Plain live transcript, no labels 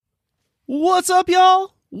What's up,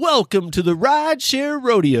 y'all? Welcome to the Rideshare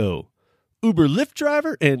Rodeo, Uber Lyft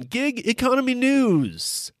driver and gig economy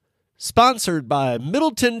news. Sponsored by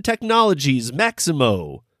Middleton Technologies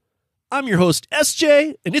Maximo. I'm your host,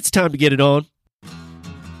 SJ, and it's time to get it on.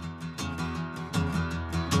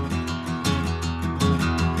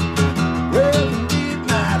 Well,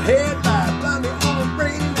 midnight headlight, blindly on a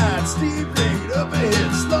rainy night, Steve laid up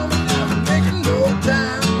ahead, slow me down and making no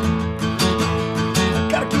time. I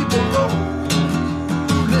gotta keep on rolling.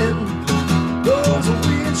 Those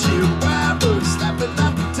windshield wipers slapping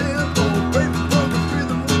out the tempo, break the perfect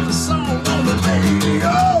rhythm with the song on the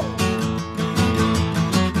radio.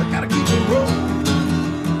 I gotta keep on rolling.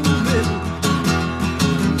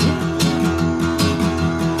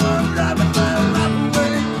 Ooh, I'm driving my life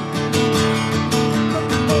away.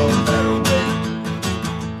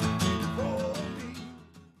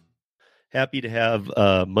 Happy to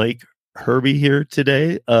have Mike Herbie here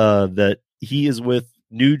today. That he is with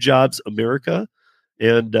New Jobs America.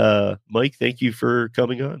 And Mike, thank you for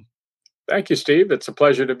coming on. Thank you, Steve. It's a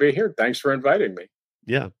pleasure to be here. Thanks for inviting me.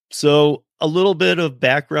 Yeah. So a little bit of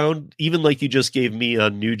background, even like you just gave me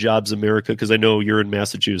on New Jobs America, because I know you're in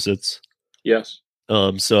Massachusetts. Yes.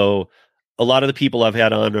 So a lot of the people I've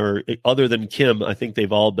had on are, other than Kim, I think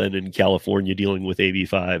they've all been in California dealing with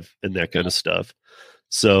AB5 and that kind of stuff.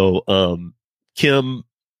 So Kim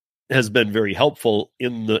has been very helpful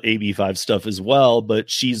in the AB5 stuff as well, but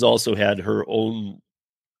she's also had her own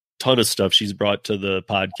ton of stuff she's brought to the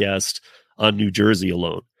podcast on New Jersey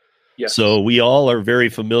alone. Yes. So we all are very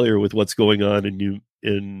familiar with what's going on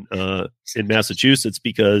in Massachusetts,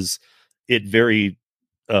 because it very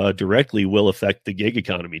directly will affect the gig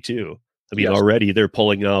economy too. I mean, Yes. Already they're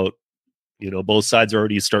pulling out, both sides are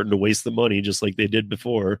already starting to waste the money just like they did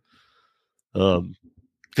before.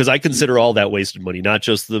 Because I consider all that wasted money, not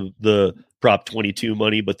just the Prop 22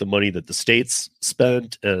 money, but the money that the states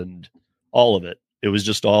spent and all of it. It was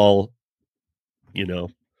just all,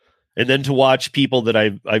 and then to watch people that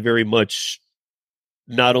I very much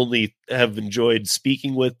not only have enjoyed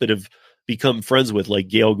speaking with, but have become friends with, like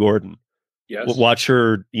Gail Gordon. Yes. Watch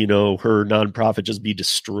her, her nonprofit just be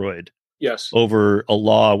destroyed. Yes. Over a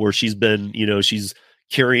law where she's been, she's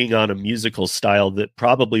carrying on a musical style that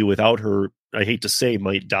probably without her, I hate to say,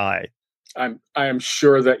 might die. I am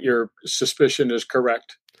sure that your suspicion is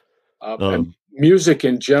correct. And music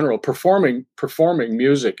in general, performing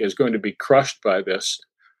music is going to be crushed by this.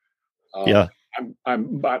 Yeah.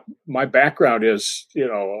 My background is,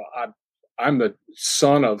 I'm the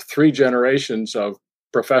son of 3 generations of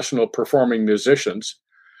professional performing musicians,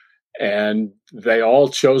 and they all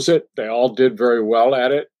chose it. They all did very well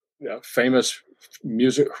at it. Famous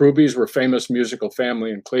music, Hrubies were famous musical family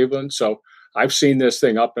in Cleveland. So I've seen this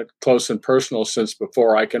thing up at close and personal since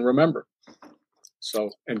before I can remember. So,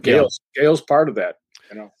 and Gail's part of that,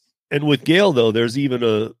 And with Gail, though, there's even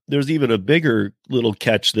a bigger little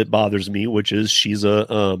catch that bothers me, which is she's a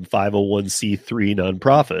 501c3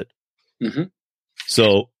 nonprofit. Mm-hmm.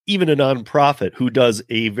 So even a nonprofit who does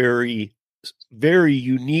a very, very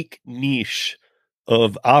unique niche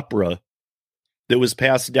of opera that was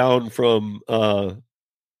passed down from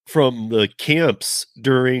the camps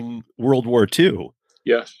during World War II.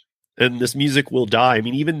 Yes. And this music will die. I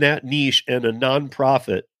mean, even that niche and a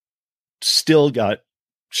nonprofit still got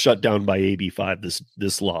shut down by AB5,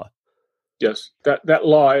 this law. Yes. That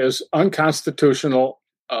law is unconstitutional,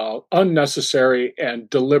 unnecessary, and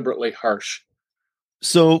deliberately harsh.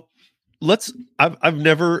 So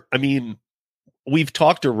we've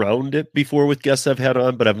talked around it before with guests I've had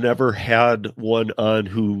on, but I've never had one on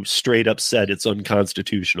who straight up said it's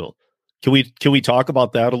unconstitutional. Can we talk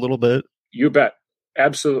about that a little bit? You bet.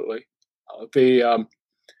 Absolutely. The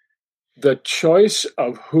choice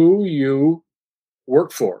of who you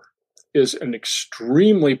work for is an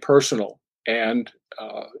extremely personal and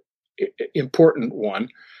important one.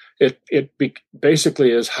 It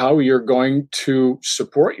basically is how you're going to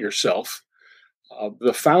support yourself.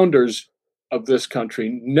 The founders of this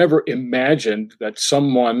country never imagined that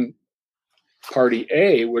someone, Party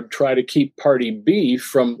A, would try to keep Party B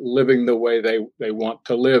from living the way they want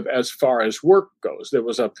to live as far as work goes. There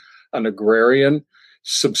was an agrarian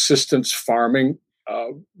subsistence farming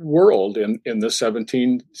world in the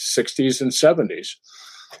 1760s and 70s,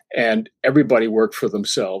 and everybody worked for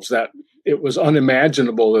themselves. That it was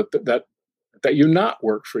unimaginable that you not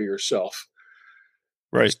work for yourself.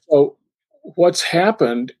 Right. So what's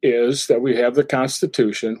happened is that we have the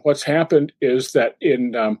Constitution. What's happened is that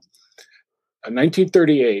in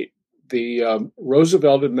 1938, the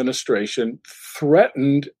Roosevelt administration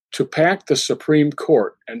threatened to pack the Supreme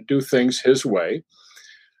Court and do things his way.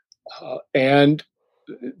 And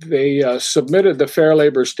they submitted the Fair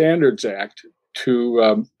Labor Standards Act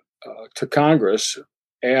to Congress,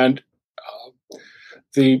 and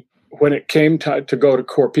when it came to go to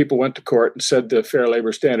court, people went to court and said the Fair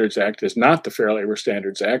Labor Standards Act is not the Fair Labor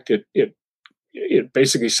Standards Act. It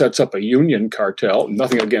basically sets up a union cartel.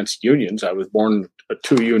 Nothing against unions. I was born in a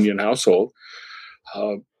 2-union household.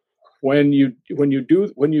 When you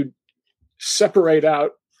separate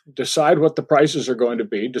out, decide what the prices are going to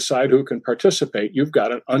be, decide who can participate, you've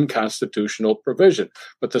got an unconstitutional provision.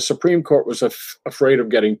 But the Supreme Court was afraid of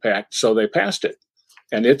getting packed, so they passed it.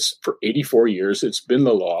 And it's for 84 years, it's been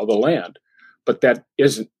the law of the land. But that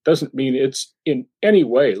doesn't mean it's in any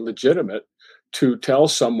way legitimate to tell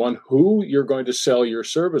someone who you're going to sell your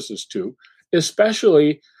services to,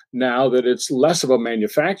 especially now that it's less of a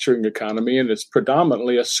manufacturing economy and it's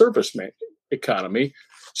predominantly a service economy.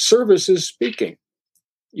 Service is speaking.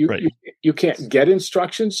 You can't get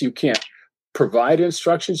instructions. You can't provide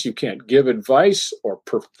instructions. You can't give advice or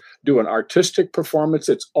do an artistic performance.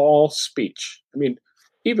 It's all speech. I mean,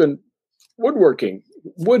 even woodworking,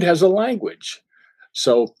 wood has a language.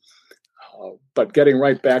 So, but getting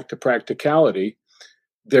right back to practicality,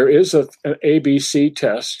 there is an ABC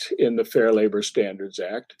test in the Fair Labor Standards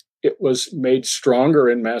Act. It was made stronger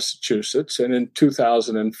in Massachusetts, and in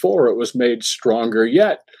 2004, it was made stronger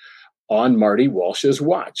yet on Marty Walsh's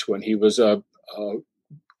watch when he was a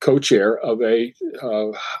co-chair of a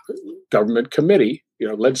government committee,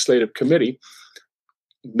 legislative committee,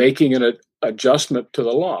 making an adjustment to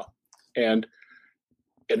the law. And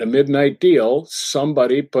in a midnight deal,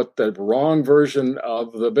 somebody put the wrong version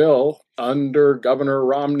of the bill under Governor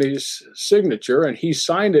Romney's signature, and he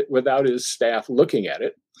signed it without his staff looking at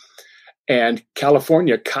it. And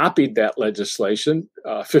California copied that legislation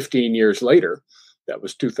 15 years later. That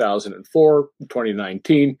was 2004,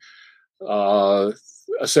 2019. Assemblywoman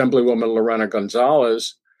Lorena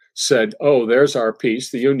Gonzalez said, "Oh, there's our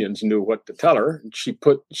piece." The unions knew what to tell her. And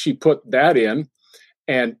she put that in,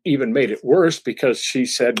 and even made it worse because she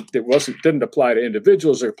said it didn't apply to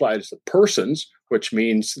individuals; it applied to persons, which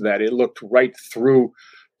means that it looked right through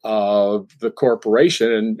the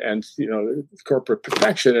corporation and corporate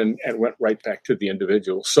protection and went right back to the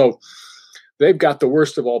individual. So they've got the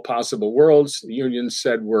worst of all possible worlds. The unions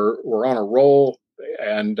said we're on a roll,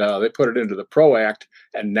 and they put it into the PRO Act,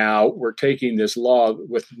 and now we're taking this law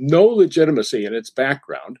with no legitimacy in its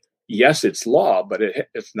background. Yes, it's law, but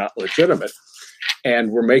it's not legitimate.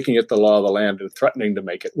 And we're making it the law of the land and threatening to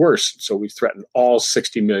make it worse. So we threaten all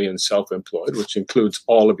 60 million self-employed, which includes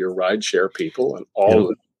all of your rideshare people and all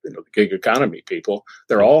of the gig economy people.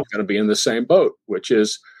 They're all going to be in the same boat, which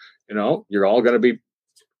is, you're all going to be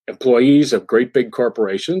employees of great big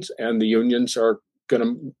corporations, and the unions are going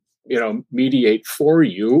to, mediate for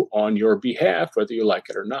you on your behalf, whether you like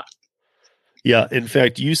it or not. Yeah. In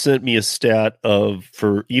fact, you sent me a stat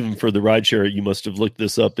for the rideshare, you must have looked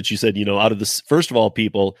this up, but you said, out of the, first of all,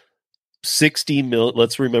 people, 60 million,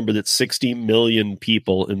 let's remember that 60 million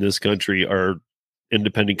people in this country are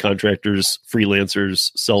independent contractors,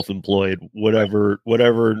 freelancers, self-employed,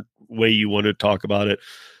 whatever way you want to talk about it.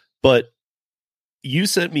 But you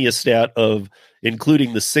sent me a stat of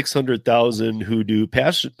including the 600,000 who do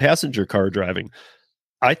passenger car driving.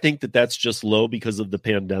 I think that that's just low because of the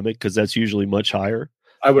pandemic, because that's usually much higher.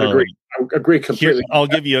 I would agree. I would agree completely. I'll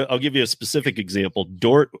give you a specific example.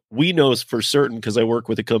 We know for certain, because I work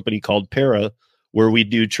with a company called Para, where we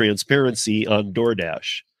do transparency on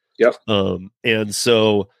DoorDash. Yep. And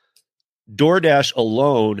so DoorDash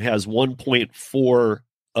alone has 1.4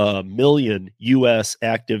 million U.S.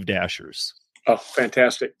 active dashers. Oh,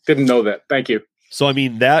 fantastic. Didn't know that. Thank you. So, I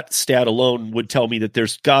mean, that stat alone would tell me that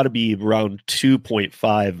there's got to be around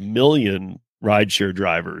 2.5 million rideshare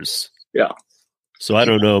drivers. Yeah. So I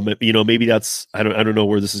don't know, maybe that's, I don't know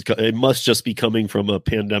where this is. It must just be coming from a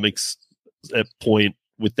pandemic's point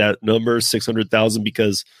with that number, 600,000,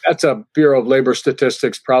 because that's a Bureau of Labor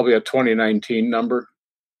Statistics, probably a 2019 number.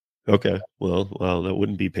 Okay. Well, wow, that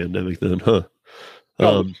wouldn't be pandemic then, huh?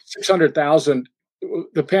 600,000.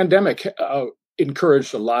 The pandemic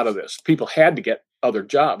encouraged a lot of this. People had to get other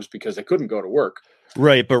jobs because they couldn't go to work.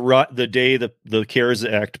 Right. But the day the CARES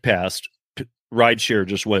Act passed, rideshare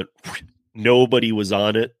just went, nobody was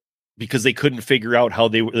on it because they couldn't figure out how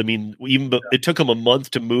they were. I mean, it took them a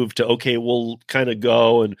month to move to, okay, we'll kind of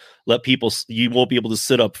go and let people, you won't be able to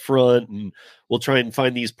sit up front, and we'll try and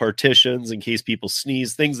find these partitions in case people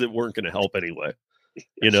sneeze, things that weren't going to help anyway.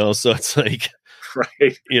 So it's like,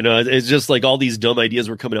 right. It's just like all these dumb ideas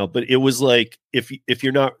were coming out. But it was like, if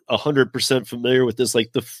you're not 100% familiar with this,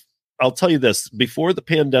 like I'll tell you this, before the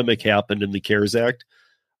pandemic happened in the CARES Act,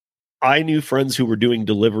 I knew friends who were doing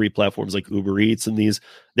delivery platforms like Uber Eats and these,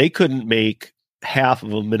 they couldn't make half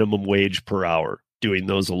of a minimum wage per hour doing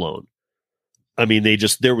those alone. I mean,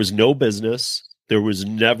 there was no business. There was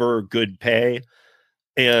never good pay.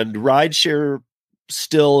 And rideshare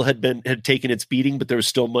still had taken its beating, but there was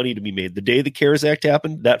still money to be made. The day the CARES Act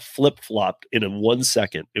happened, that flip-flopped in a 1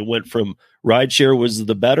 second. It went from rideshare was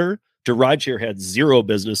the better to rideshare had zero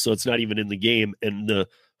business, so it's not even in the game. And the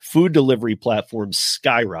food delivery platforms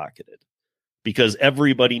skyrocketed because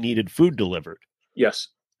everybody needed food delivered. Yes.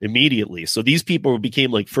 Immediately. So these people became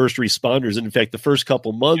like first responders. And in fact, the first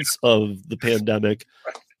couple months of the pandemic,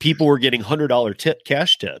 people were getting $100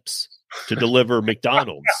 cash tips to deliver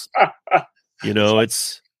McDonald's.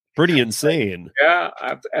 It's pretty insane. Yeah,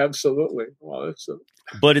 absolutely. Well,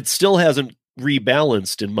 but it still hasn't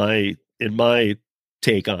rebalanced in my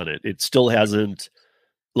take on it. It still hasn't.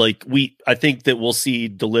 I think that we'll see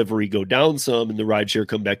delivery go down some and the rideshare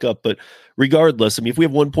come back up. But regardless, I mean, if we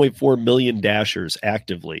have 1.4 million dashers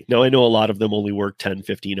actively, now I know a lot of them only work 10,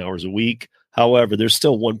 15 hours a week. However, there's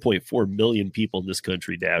still 1.4 million people in this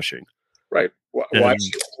country dashing. Right.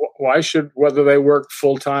 Why should, whether they work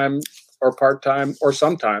full-time or part-time or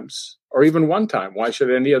sometimes, or even one time, why should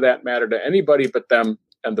any of that matter to anybody but them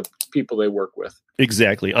and the people they work with?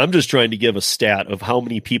 Exactly. I'm just trying to give a stat of how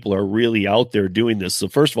many people are really out there doing this. So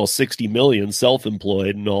first of all, 60 million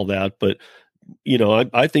self-employed and all that. But,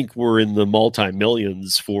 I think we're in the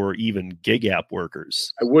multi-millions for even gig app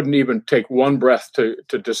workers. I wouldn't even take one breath to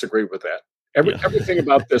disagree with that. Everything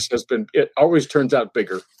about this it always turns out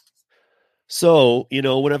bigger. So,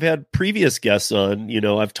 when I've had previous guests on,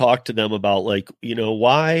 I've talked to them about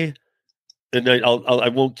why. And I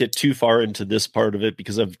won't get too far into this part of it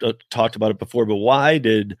because I've talked about it before, but why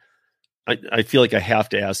did I feel like I have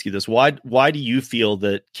to ask you this? Why do you feel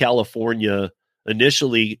that California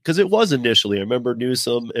initially, because it was initially, I remember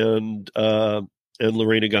Newsom and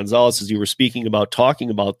Lorena Gonzalez, as you were speaking about, talking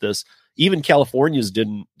about this, even Californians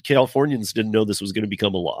didn't know this was going to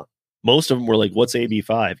become a law. Most of them were like, what's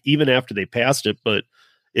AB5? Even after they passed it, but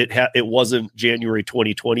it wasn't January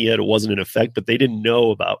 2020 yet. It wasn't in effect, but they didn't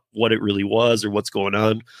know about what it really was or what's going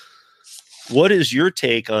on. What is your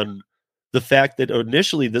take on the fact that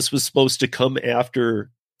initially this was supposed to come after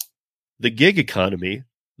the gig economy,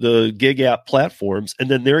 the gig app platforms, and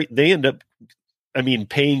then they end up,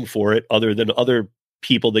 paying for it other than other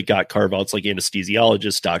people that got carve outs like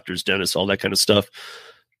anesthesiologists, doctors, dentists, all that kind of stuff.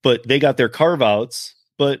 But they got their carve outs,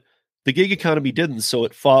 but the gig economy didn't. So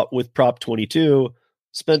it fought with Prop 22.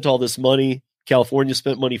 Spent all this money. California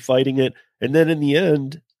spent money fighting it. And then in the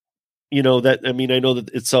end, I know that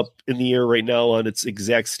it's up in the air right now on its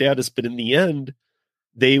exact status, but in the end,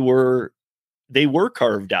 they were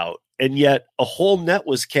carved out. And yet a whole net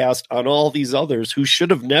was cast on all these others who should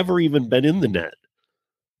have never even been in the net.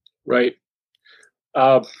 Right.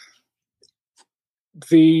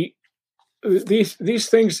 These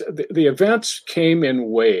things, the events came in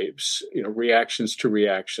waves, reactions to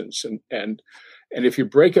reactions. And if you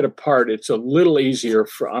break it apart, it's a little easier.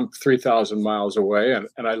 I'm 3,000 miles away,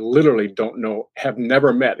 and I literally have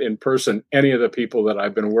never met in person any of the people that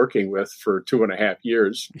I've been working with for 2.5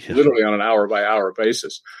 years, literally on an hour-by-hour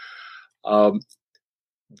basis.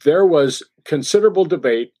 There was considerable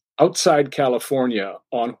debate outside California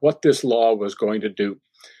on what this law was going to do.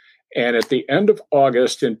 And at the end of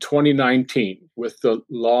August in 2019, with the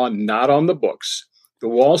law not on the books, the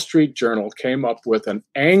Wall Street Journal came up with an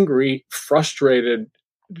angry, frustrated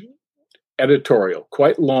editorial,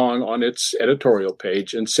 quite long on its editorial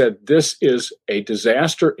page, and said, "This is a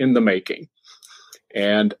disaster in the making."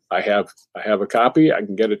 And I have a copy. I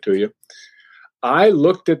can get it to you. I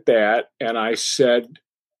looked at that and I said,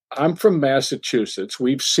 I'm from Massachusetts.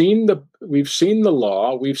 We've seen the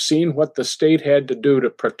law. We've seen what the state had to do to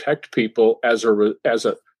protect people as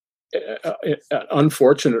an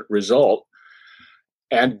unfortunate result.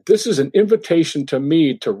 And this is an invitation to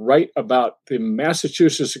me to write about the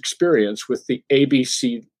Massachusetts experience with the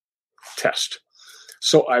ABC test.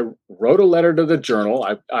 So I wrote a letter to the Journal.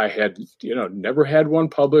 I had, never had one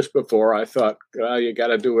published before. I thought, you got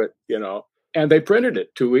to do it, and they printed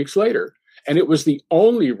it 2 weeks later. And it was the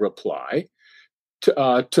only reply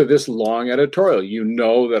to this long editorial.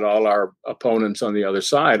 That all our opponents on the other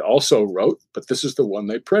side also wrote, but this is the one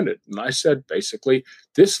they printed. And I said, basically,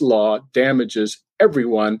 this law damages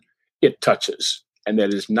everyone it touches, and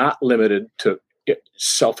that is not limited to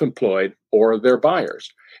self-employed or their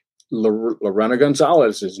buyers. Lorena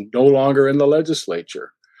Gonzalez is no longer in the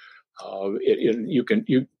legislature.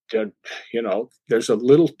 There's a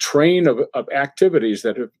little train of activities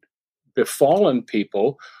that have befallen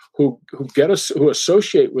people who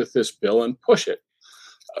associate with this bill and push it.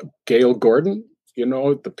 Gail Gordon,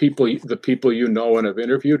 the people you know and have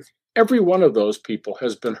interviewed, every one of those people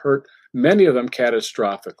has been hurt, many of them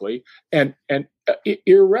catastrophically and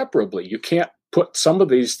irreparably. You can't put some of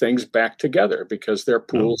these things back together because they're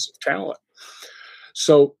pools of talent.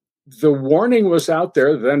 So the warning was out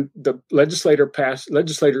there. Then the legislature passed it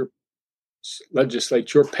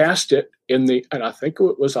and I think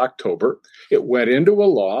it was October. It went into a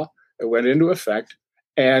law. It went into effect.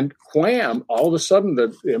 And wham! All of a sudden,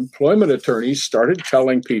 the employment attorneys started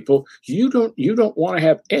telling people, you don't want to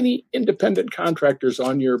have any independent contractors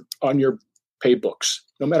on your pay books,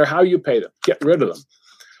 no matter how you pay them. Get rid of them.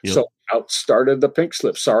 Yep. So out started the pink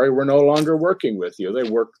slip. Sorry, we're no longer working with you. They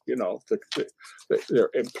work,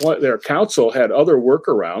 their counsel had other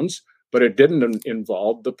workarounds, but it didn't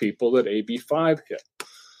involve the people that AB 5 hit.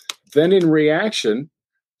 Then in reaction,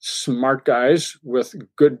 smart guys with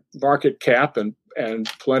good market cap and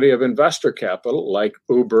plenty of investor capital like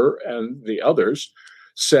Uber and the others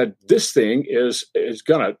said this thing is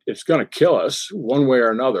gonna kill us one way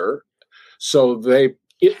or another. So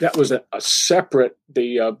that was a separate.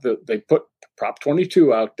 They put Prop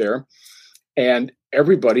 22 out there, and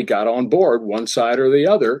everybody got on board, one side or the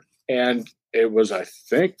other, and it was, I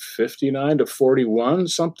think, 59-41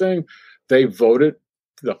 something. They voted.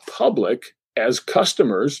 The public, as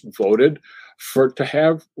customers, voted to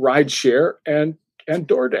have rideshare and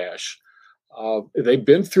DoorDash. They've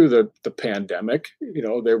been through the pandemic.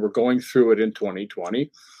 They were going through it in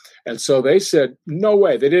 2020. And so they said, no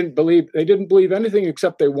way. They didn't believe anything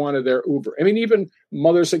except they wanted their Uber. I mean, even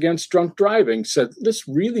Mothers Against Drunk Driving said this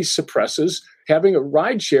really having a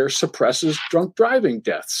rideshare suppresses drunk driving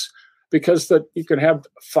deaths, because you can have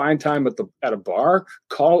fine time at a bar,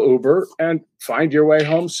 call Uber, and find your way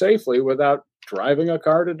home safely without driving a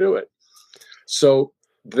car to do it. So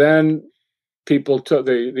then people took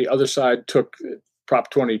the other side took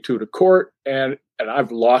Prop 22 to court, and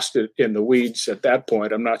I've lost it in the weeds at that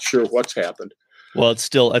point. I'm not sure what's happened. Well,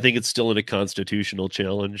 I think it's still in a constitutional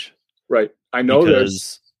challenge. Right. I know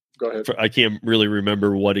there's. Go ahead. I can't really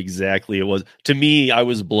remember what exactly it was. To me, I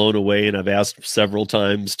was blown away, and I've asked several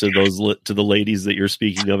times to the ladies that you're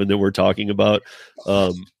speaking of and that we're talking about.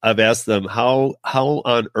 I've asked them how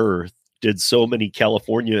on earth did so many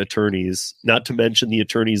California attorneys, not to mention the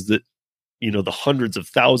attorneys that, the hundreds of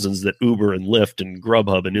thousands that Uber and Lyft and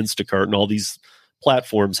Grubhub and Instacart and all these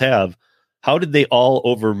platforms have, how did they all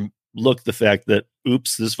overlook the fact that,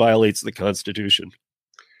 oops, this violates the Constitution?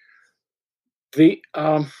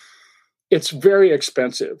 It's very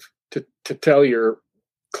expensive to tell your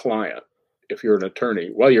client, if you're an attorney,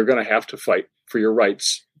 well, you're going to have to fight for your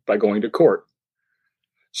rights by going to court.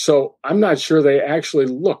 So I'm not sure they actually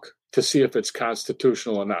look to see if it's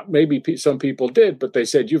constitutional or not. Maybe some people did, but they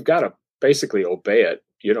said you've got to basically obey it.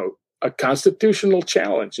 A constitutional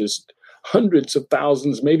challenge is hundreds of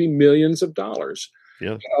thousands, maybe millions of dollars.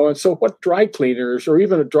 Yeah. And so what dry cleaners or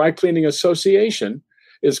even a dry cleaning association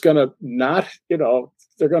is going to not,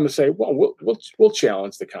 they're going to say, well, we'll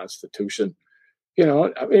challenge the Constitution.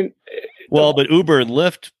 Well, but Uber and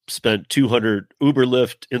Lyft spent Uber,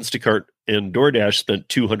 Lyft, Instacart, and DoorDash spent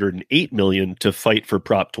 $208 million to fight for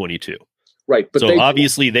Prop 22. Right. But so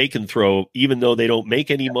obviously they can throw, even though they don't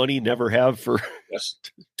make any money, never have for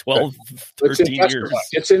 12, 13 years.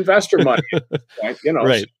 It's investor money. Right.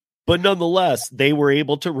 Right. But nonetheless, they were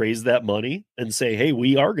able to raise that money and say, hey,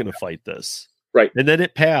 we are going to fight this. Right. And then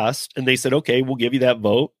it passed, and they said, okay, we'll give you that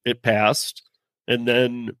vote. It passed. And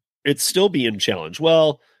then it's still being challenged.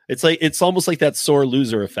 Well, it's almost like that sore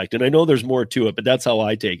loser effect. And I know there's more to it, but that's how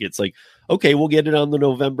I take it. It's like, okay, we'll get it on the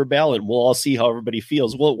November ballot and we'll all see how everybody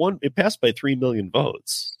feels. Well, it passed by 3 million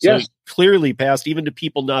votes. So yes. It clearly passed even to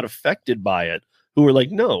people not affected by it, who were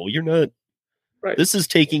like, no, you're not. Right. This is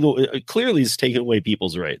clearly is taking away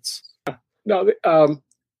people's rights. No,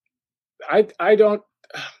 I don't.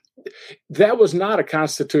 That was not a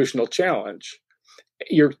constitutional challenge.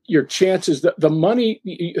 Your chances, the money,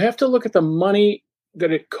 you have to look at the money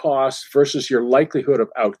that it costs versus your likelihood of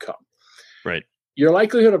outcome. Right. Your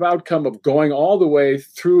likelihood of outcome of going all the way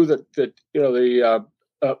through the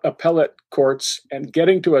appellate courts and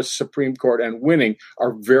getting to a Supreme Court and winning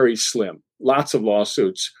are very slim. Lots of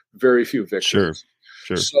lawsuits, very few victories.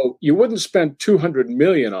 Sure. So you wouldn't spend $200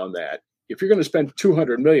 million on that. If you're going to spend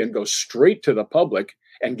 $200 million, go straight to the public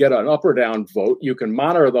and get an up or down vote. You can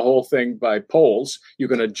monitor the whole thing by polls. You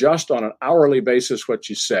can adjust on an hourly basis what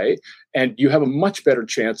you say, and you have a much better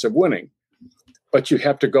chance of winning. But you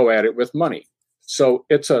have to go at it with money. So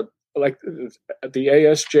it's like the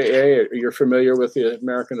ASJA, you're familiar with the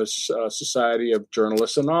American Society of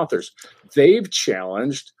Journalists and Authors. They've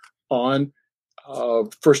challenged on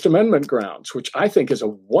First Amendment grounds, which I think is a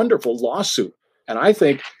wonderful lawsuit, and I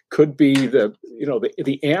think could be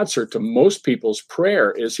the answer to most people's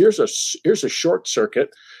prayer. Is here's a short circuit.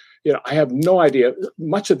 I have no idea.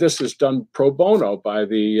 Much of this is done pro bono by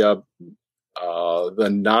the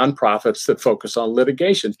nonprofits that focus on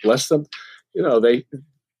litigation. Bless them, they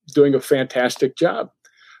doing a fantastic job.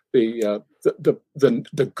 The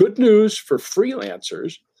good news for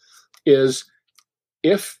freelancers is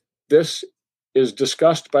if this is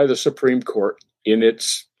discussed by the Supreme Court in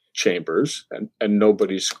its chambers and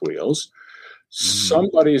nobody squeals,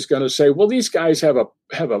 somebody's going to say, well, these guys have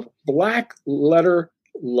a black letter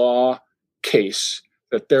law case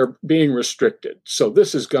that they're being restricted, so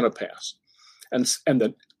this is going to pass. And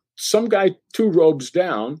then some guy 2 robes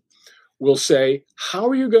down will say, how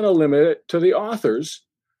are you going to limit it to the authors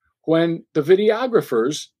when the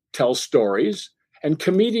videographers tell stories and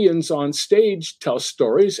comedians on stage tell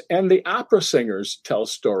stories and the opera singers tell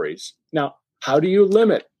stories? Now, how do you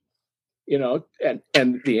limit?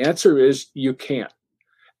 And the answer is you can't.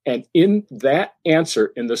 And in that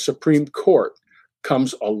answer in the Supreme Court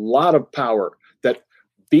comes a lot of power that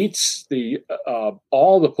beats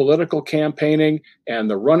all the political campaigning and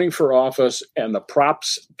the running for office and the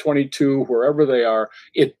Props 22, wherever they are.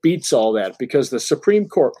 It beats all that because the Supreme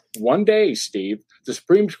Court, one day, Steve, the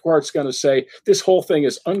Supreme Court's going to say this whole thing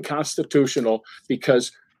is unconstitutional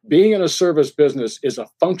because being in a service business is a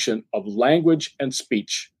function of language and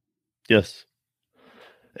speech. Yes.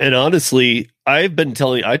 And honestly, I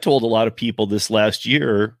told a lot of people this last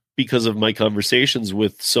year because of my conversations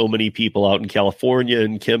with so many people out in California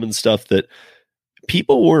and Kim and stuff, that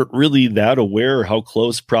people weren't really that aware how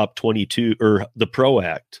close Prop 22 or the PRO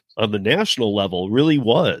Act on the national level really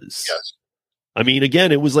was. Yes. I mean,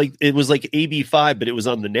 again, it was like AB5, but it was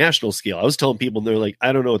on the national scale. I was telling people, and they're like,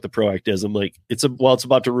 I don't know what the PRO Act is. I'm like, it's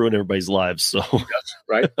about to ruin everybody's lives. So, yes,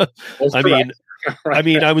 right. I mean, right.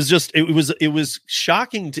 It was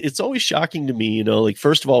shocking. It's always shocking to me, like,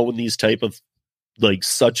 first of all, when these type of like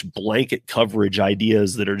such blanket coverage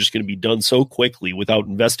ideas that are just going to be done so quickly without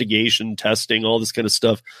investigation, testing, all this kind of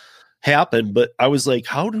stuff happen. But I was like,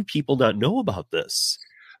 how do people not know about this?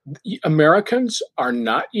 Americans are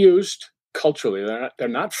not used culturally. They're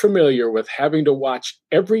not familiar with having to watch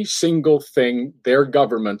every single thing their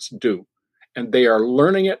governments do. And they are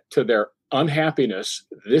learning it to their unhappiness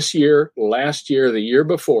this year, last year, the year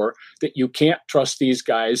before, that you can't trust these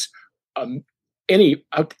guys any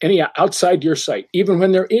outside your site. Even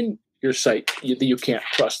when they're in your site, you can't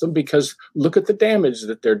trust them because look at the damage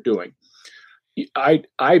that they're doing. I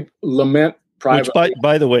lament privately. Which,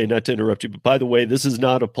 by the way, not to interrupt you, but by the way, this is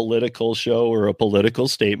not a political show or a political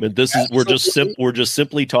statement. This is we're just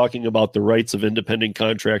simply talking about the rights of independent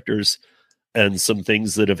contractors and some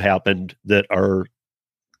things that have happened that are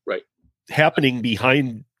happening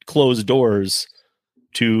behind closed doors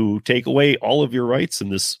to take away all of your rights in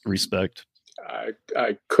this respect.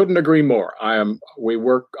 I couldn't agree more. I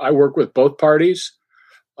work with both parties.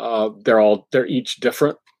 They're each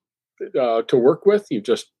different to work with.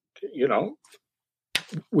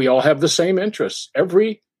 We all have the same interests.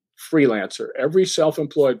 Every freelancer, every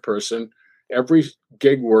self-employed person, every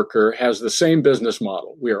gig worker has the same business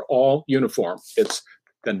model. We are all uniform. It's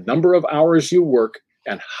the number of hours you work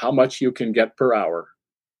and how much you can get per hour.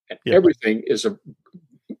 And everything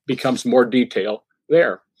becomes more detailed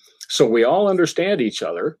there. So we all understand each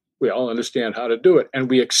other. We all understand how to do it, and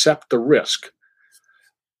we accept the risk.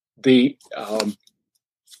 The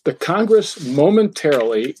Congress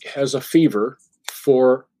momentarily has a fever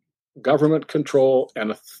for government control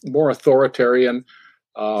and more authoritarian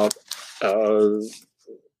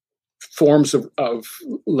forms of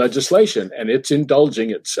legislation, and it's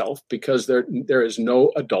indulging itself because there is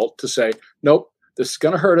no adult to say, nope, this is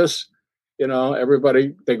going to hurt us.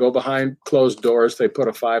 Everybody, they go behind closed doors, they put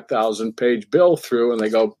a 5,000-page bill through, and they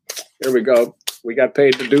go, here we go, we got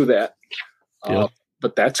paid to do that.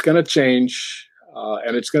 But that's going to change,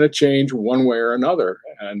 and it's going to change one way or another.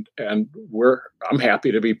 And I'm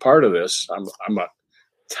happy to be part of this. I'm a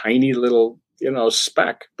tiny little,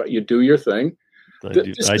 speck, but you do your thing.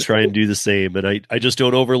 I try and do the same, and I just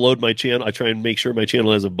don't overload my channel. I try and make sure my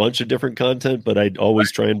channel has a bunch of different content, but I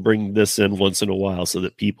always try and bring this in once in a while so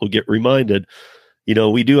that people get reminded.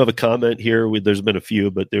 We do have a comment here. There's been a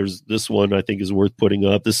few, but there's this one I think is worth putting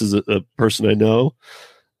up. This is a person I know.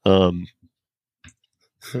 I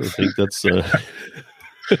think that's.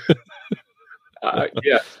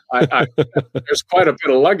 Yeah, there's quite a bit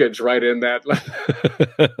of luggage right in that.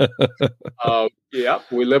 Yeah,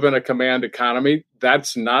 we live in a command economy.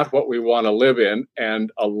 That's not what we want to live in.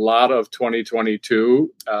 And a lot of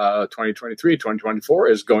 2022, 2023, 2024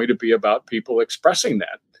 is going to be about people expressing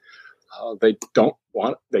that. They don't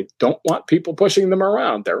want people pushing them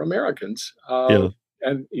around. They're Americans. Yeah.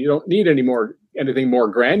 And you don't need anything more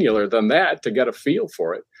granular than that to get a feel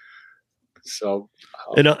for it. So,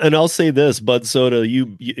 and I'll say this, Bud Soda,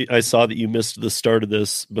 I saw that you missed the start of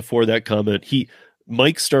this before that comment.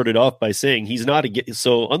 Mike started off by saying he's not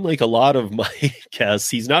so unlike a lot of my guests,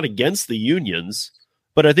 he's not against the unions,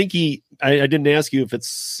 but I think I didn't ask you if it's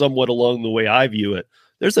somewhat along the way I view it.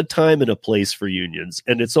 There's a time and a place for unions,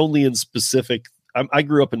 and it's only in specific. I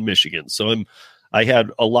grew up in Michigan, so I had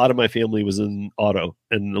a lot of my family was in auto,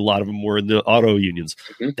 and a lot of them were in the auto unions.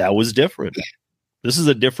 Mm-hmm. That was different. This is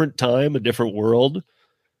a different time, a different world.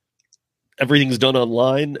 Everything's done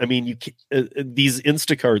online. I mean, these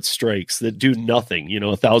Instacart strikes that do nothing.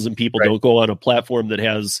 1,000 people don't go on a platform that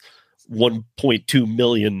has 1.2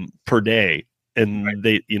 million per day, and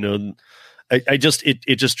they, it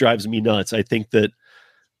just drives me nuts. I think that,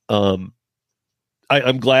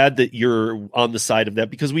 I'm glad that you're on the side of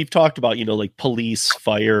that, because we've talked about, like police,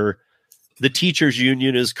 fire. The teachers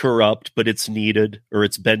union is corrupt, but it's needed, or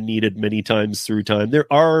it's been needed many times through time.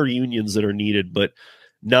 There are unions that are needed, but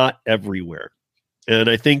not everywhere. And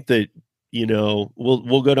I think that,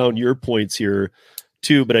 we'll go down your points here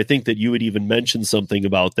too, but I think that you would even mention something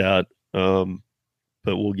about that. But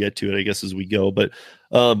we'll get to it, I guess, as we go. But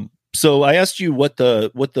so I asked you what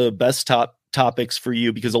the best topics for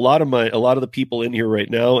you, because a lot of the people in here right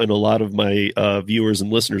now and a lot of my viewers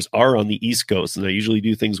and listeners are on the East Coast, and I usually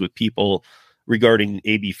do things with people regarding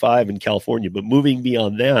AB5 in California. But moving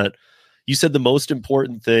beyond that, you said the most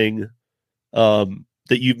important thing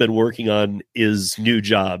that you've been working on is new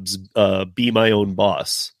jobs, be my own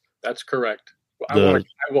boss. That's correct. I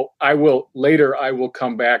will later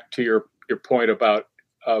come back to your point about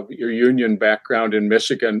your union background in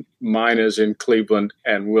Michigan. Mine is in Cleveland,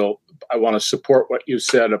 and I want to support what you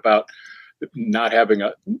said about not having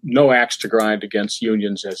no axe to grind against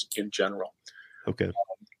unions as in general. Okay.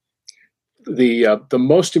 The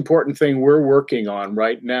most important thing we're working on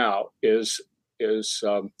right now is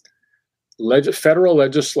federal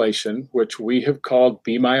legislation, which we have called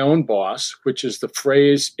 "Be My Own Boss," which is the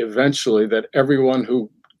phrase eventually that everyone who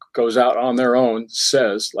goes out on their own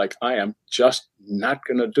says, like, I am just not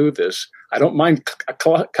going to do this. I don't mind a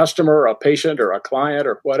customer or a patient or a client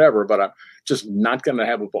or whatever, but I'm just not going to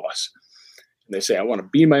have a boss. And they say, I want to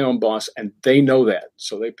be my own boss, and they know that.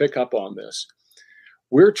 So they pick up on this.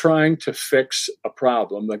 We're trying to fix a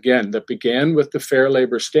problem, again, that began with the Fair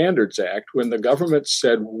Labor Standards Act, when the government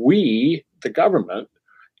said we, the government,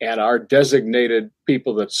 and our designated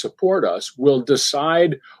people that support us will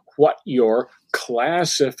decide what your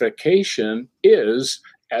classification is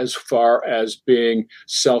as far as being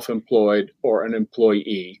self-employed or an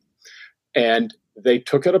employee. And they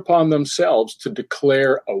took it upon themselves to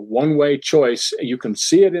declare a one-way choice. You can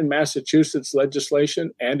see it in Massachusetts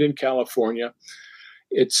legislation and in California.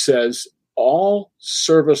 It says all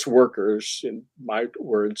service workers, in my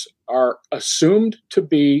words, are assumed to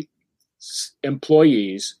be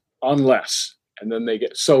employees unless, and then they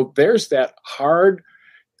get, so there's that hard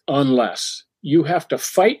unless. You have to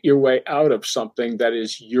fight your way out of something that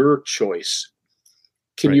is your choice.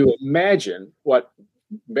 Can you imagine what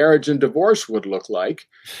marriage and divorce would look like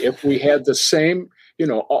if we had the same,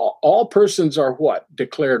 all persons are what?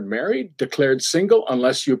 Declared married, declared single,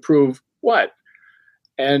 unless you prove what?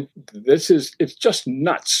 And it's just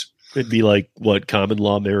nuts. It'd be like, what, common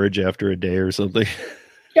law marriage after a day or something?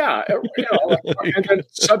 Yeah, and then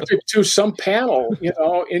subject to some panel,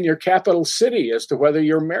 in your capital city as to whether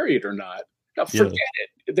you're married or not. Now, forget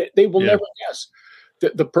it. They will never guess.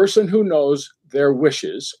 The person who knows their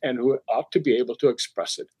wishes and who ought to be able to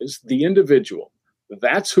express it is the individual.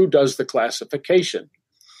 That's who does the classification.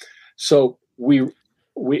 So when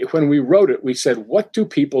we wrote it, we said, what do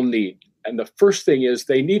people need? And the first thing is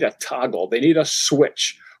they need a toggle. They need a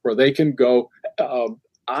switch where they can go,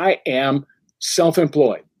 I am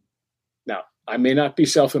self-employed. Now, I may not be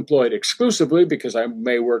self-employed exclusively because I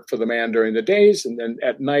may work for the man during the days, and then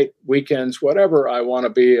at night, weekends, whatever, I want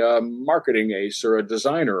to be a marketing ace or a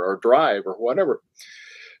designer or drive or whatever.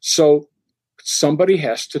 So somebody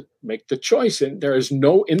has to make the choice. And there is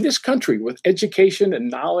in this country, with education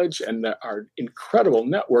and knowledge and our incredible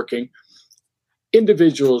networking,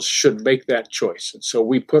 individuals should make that choice. And so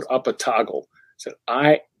we put up a toggle, said,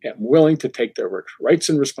 I am willing to take their rights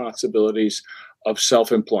and responsibilities of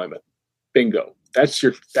self-employment. Bingo.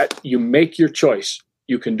 you make your choice.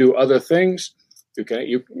 You can do other things. We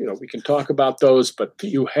can talk about those, but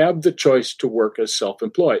you have the choice to work as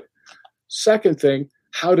self-employed. Second thing,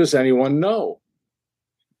 how does anyone know?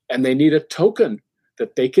 And they need a token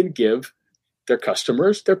that they can give their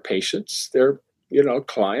customers, their patients, their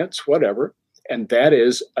clients, whatever. And that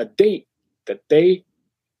is a date that they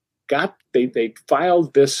got. They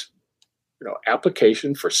filed this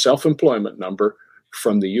application for self-employment number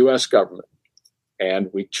from the U.S. government. And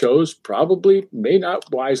we chose, probably, may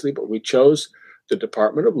not wisely, but we chose the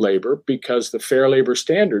Department of Labor because the Fair Labor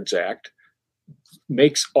Standards Act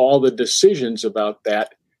makes all the decisions about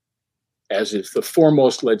that as is the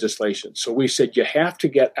foremost legislation. So we said you have to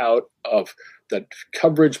get out of the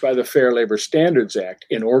coverage by the Fair Labor Standards Act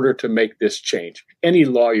in order to make this change. Any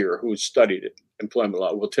lawyer who's studied it, employment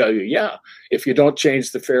law, will tell you, if you don't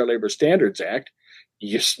change the Fair Labor Standards Act,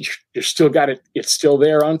 you still got it. It's still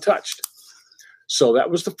there untouched. So that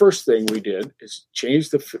was the first thing we did, is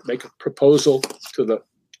make a proposal to the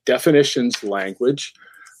definitions language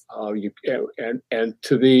and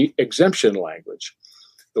to the exemption language.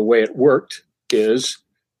 The way it worked is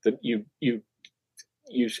that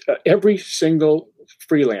every single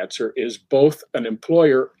freelancer is both an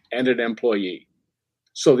employer and an employee.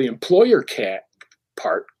 So the employer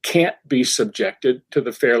part can't be subjected to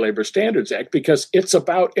the Fair Labor Standards Act because it's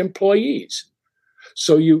about employees.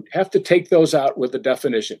 So you have to take those out with the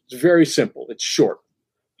definition. It's very simple. It's short.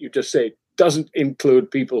 You just say it doesn't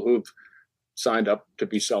include people who've signed up to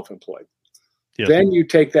be self-employed. Yep. Then you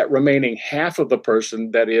take that remaining half of the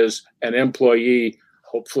person that is an employee,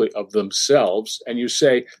 hopefully of themselves, and you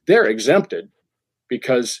say they're exempted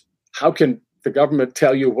because how can the government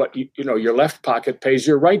tell you what your left pocket pays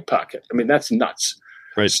your right pocket? I mean, that's nuts.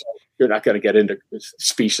 Right. So you're not going to get into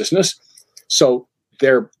speciousness. So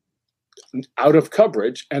they're out of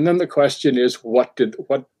coverage. And then the question is, what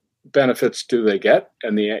benefits do they get?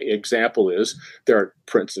 And the example is there are,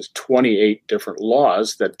 for instance, 28 different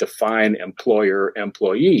laws that define employer,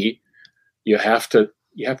 employee. You have to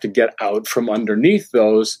get out from underneath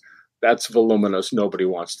those. That's voluminous. Nobody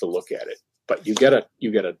wants to look at it. But you get a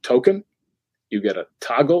token, you get a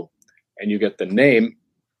toggle, and you get the name.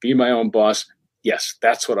 Be my own boss. Yes,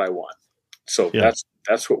 that's what I want. So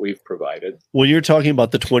that's what we've provided. When you're talking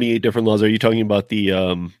about the 28 different laws, are you talking about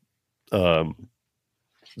the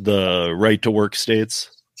right to work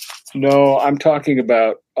states? No, I'm talking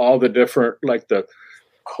about all the different, like the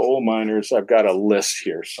coal miners. I've got a list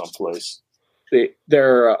here someplace.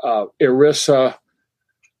 They're ERISA,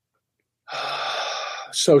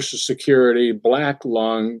 Social Security, Black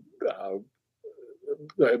Lung,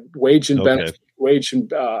 wage and benefit, wage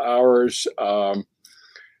and hours.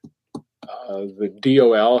 The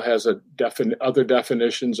DOL has other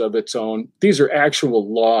definitions of its own. These are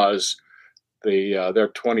actual laws. There are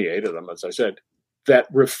 28 of them, as I said, that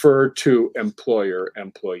refer to employer,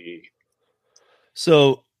 employee.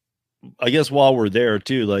 So I guess while we're there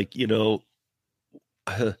too,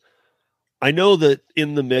 I know that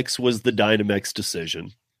in the mix was the Dynamex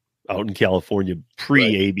decision out in California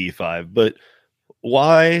pre-AB5, but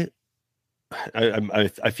why?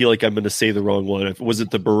 I feel like I'm going to say the wrong one. Was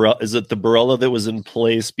it the Barella? Is it the Barella that was in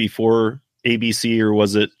place before ABC, or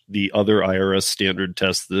was it the other IRS standard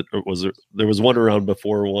test there was one around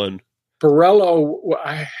before one?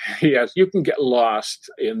 Barella, yes, you can get lost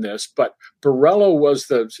in this, but Barella was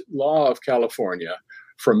the law of California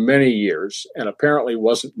for many years and apparently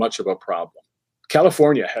wasn't much of a problem.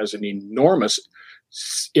 California has an enormous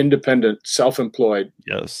independent, self-employed.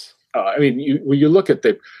 Yes. When you look at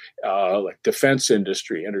the like defense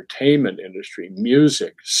industry, entertainment industry,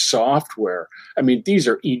 music, software. I mean, these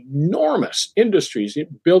are enormous industries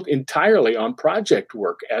built entirely on project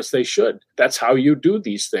work, as they should. That's how you do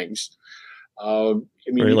these things.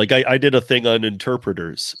 Like I did a thing on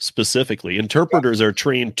interpreters specifically. Interpreters are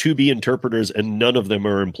trained to be interpreters, and none of them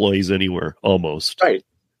are employees anywhere. Almost right,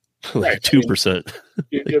 2%.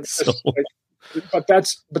 But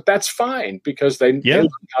that's fine because they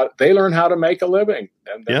learn how to make a living,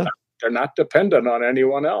 and they're not dependent on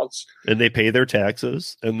anyone else. And they pay their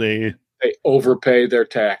taxes, and they overpay their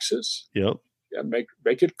taxes. Yep. Yeah, make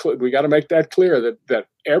it clear. We got to make that clear that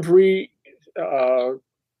every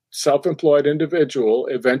self-employed individual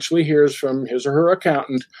eventually hears from his or her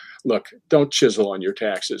accountant, look, don't chisel on your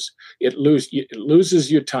taxes. It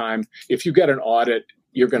loses you time. If you get an audit,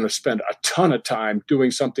 you're going to spend a ton of time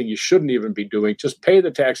doing something you shouldn't even be doing. Just pay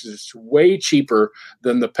the taxes. It's way cheaper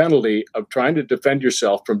than the penalty of trying to defend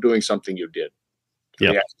yourself from doing something you did.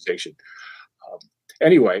 The accusation.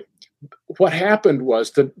 Anyway, what happened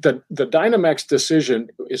was the Dynamex decision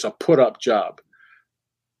is a put-up job.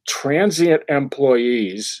 transient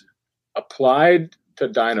employees applied to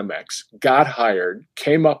Dynamex, got hired,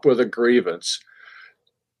 came up with a grievance,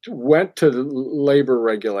 went to the labor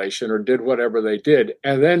regulation or did whatever they did,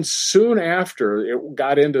 and then soon after it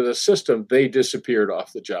got into the system, they disappeared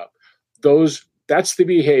off the job. That's the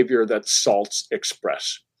behavior that Salts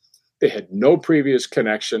express. They had no previous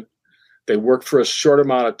connection. They worked for a short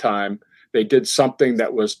amount of time. They did something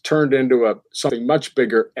that was turned into something much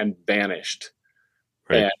bigger and vanished.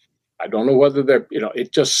 Right. And I don't know whether they're,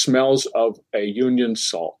 it just smells of a union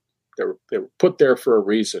salt. They were put there for a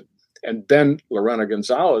reason. And then Lorena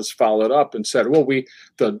Gonzalez followed up and said, well,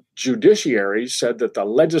 the judiciary said that the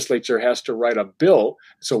legislature has to write a bill,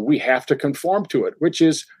 so we have to conform to it, which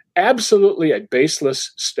is absolutely a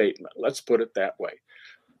baseless statement. Let's put it that way.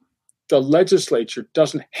 The legislature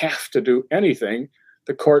doesn't have to do anything.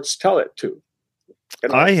 The courts tell it to.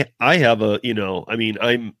 I have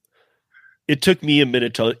it took me a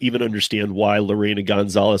minute to even understand why Lorena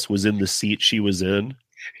Gonzalez was in the seat she was in.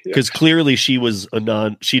 Because clearly she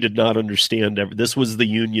did not understand. This was the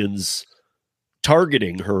unions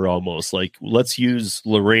targeting her almost like, let's use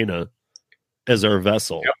Lorena as our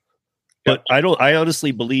vessel. Yep. But I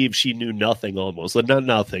honestly believe she knew nothing almost. Not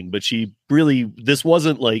nothing, but this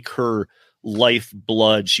wasn't like her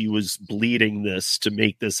lifeblood. She was bleeding this to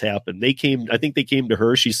make this happen. I think they came to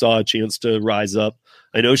her. She saw a chance to rise up.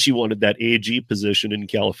 I know she wanted that AG position in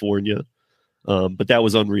California. But that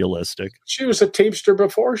was unrealistic. She was a Teamster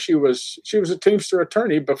before. She was a Teamster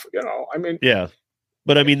attorney before, Yeah.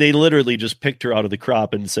 But they literally just picked her out of the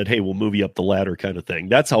crop and said, hey, we'll move you up the ladder kind of thing.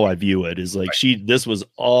 That's how I view it, is like this was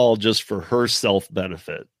all just for her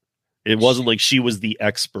self-benefit. It wasn't like she was the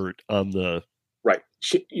expert on the... Right.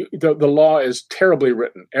 The law is terribly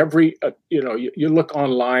written. You look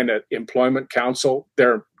online at Employment Council,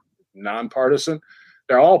 they're nonpartisan.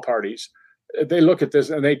 They're all parties. They look at this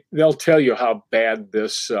and they'll tell you how bad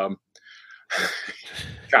this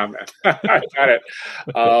comment. I got it.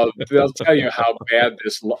 They'll tell you how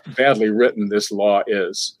badly written this law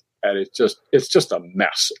is, and it's just a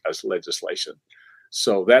mess as legislation.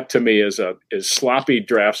 So that to me is sloppy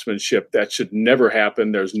draftsmanship that should never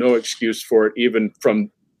happen. There's no excuse for it, even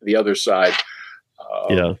from the other side,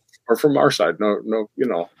 or from our side. No,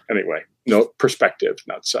 anyway, no perspective,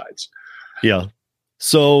 not sides. Yeah.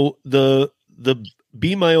 So the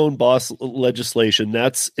Be My Own Boss legislation,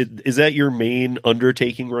 is that your main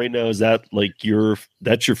undertaking right now? Is that like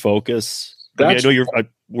that's your focus? I know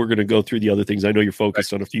we're going to go through the other things. I know you're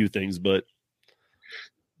focused on a few things, but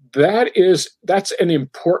that's an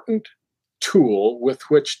important tool with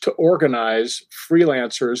which to organize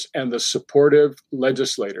freelancers and the supportive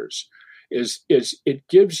legislators. Is it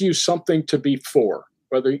gives you something to be for,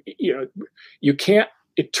 whether you can't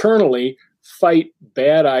eternally fight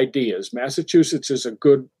bad ideas. Massachusetts is a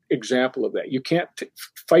good example of that. You can't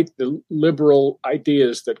fight the liberal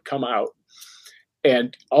ideas that come out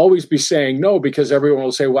and always be saying no, because everyone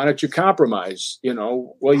will say, why don't you compromise?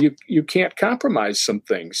 Well, you can't compromise some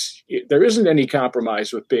things. There isn't any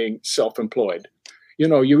compromise with being self-employed.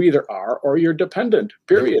 You either are or you're dependent,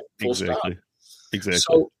 period. Full stop. Exactly.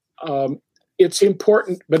 So it's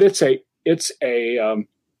important, but it's a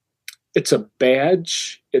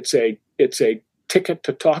badge. It's a ticket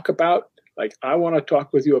to talk about. Like, I want to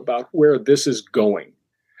talk with you about where this is going.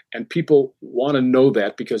 And people want to know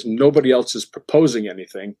that because nobody else is proposing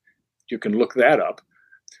anything. You can look that up.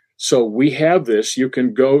 So we have this. You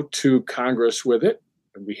can go to Congress with it,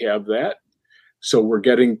 and we have that. So we're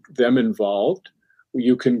getting them involved.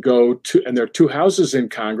 You can go to, and there are two houses in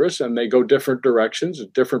Congress, and they go different directions,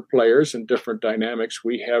 and different players and different dynamics.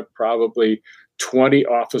 We have probably 20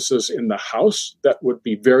 offices in the House that would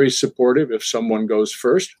be very supportive if someone goes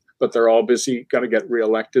first, but they're all busy, going to get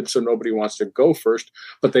reelected, so nobody wants to go first,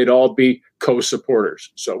 but they'd all be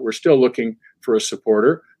co-supporters. So we're still looking for a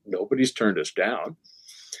supporter. Nobody's turned us down.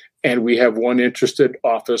 And we have one interested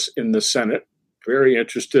office in the Senate, very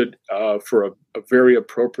interested for a very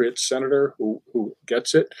appropriate senator who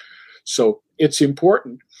gets it. So it's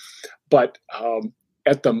important. But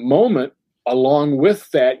at the moment, along with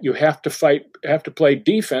that, you have to play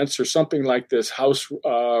defense, or something like this House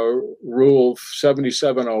Rule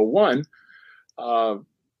 7701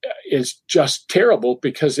 is just terrible,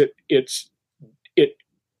 because it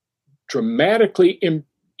dramatically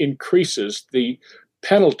increases the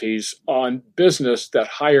penalties on business that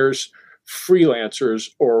hires freelancers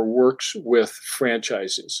or works with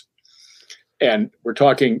franchises. And we're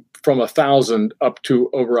talking from 1,000 up to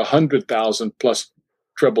over 100,000 plus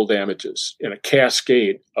treble damages in a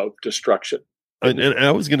cascade of destruction. And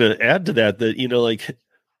I was going to add to that,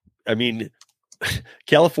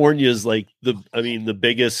 California is like the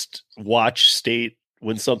biggest watch state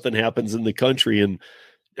when something happens in the country. And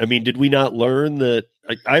I mean, did we not learn that?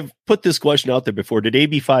 I've put this question out there before. Did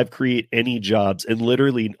AB5 create any jobs? And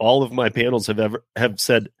literally all of my panels have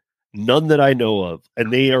said none that I know of,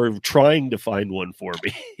 and they are trying to find one for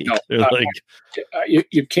me. No, They're like,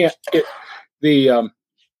 you can't.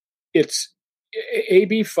 It's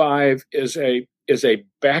AB5 is a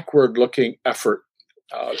backward looking effort.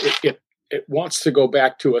 It wants to go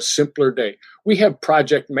back to a simpler day. We have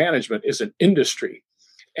project management as an industry,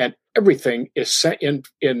 and everything is set in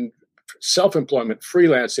self-employment,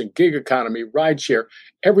 freelancing, gig economy, rideshare.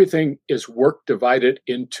 Everything is work divided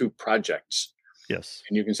into projects. yes.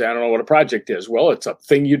 And you can say, I don't know what a project is. Well, it's a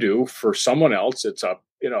thing you do for someone else. It's got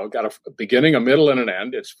a beginning, a middle, and an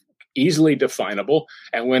end. It's easily definable.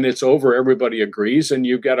 And when it's over, everybody agrees, and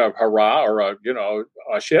you get a hurrah or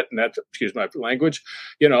a shit, and that's, excuse my language,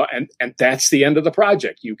 and that's the end of the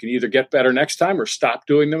project. You can either get better next time or stop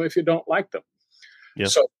doing them if you don't like them. Yeah.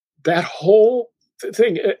 So that whole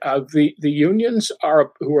thing, the unions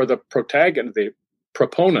who are the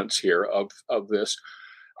proponents here of this,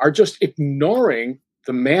 are just ignoring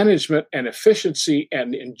the management and efficiency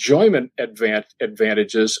and enjoyment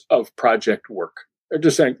advantages of project work. They're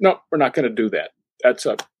just saying, no, we're not going to do that.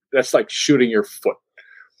 That's like shooting your foot.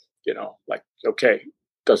 Okay,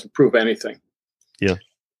 doesn't prove anything. Yeah.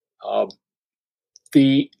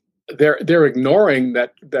 They're ignoring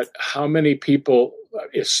that how many people,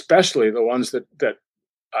 especially the ones that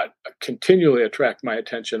continually attract my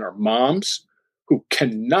attention, are moms who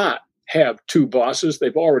cannot have two bosses.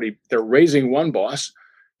 They're raising one boss,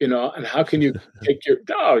 and how can you take you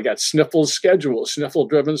got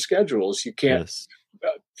sniffle-driven schedules. You can't, Yes.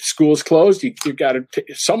 School's closed. You got to,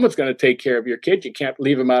 someone's going to take care of your kid. You can't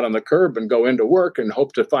leave him out on the curb and go into work and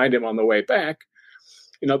hope to find him on the way back.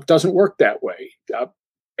 It doesn't work that way.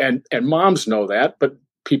 And moms know that, but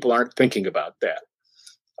people aren't thinking about that.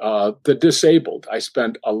 The disabled, I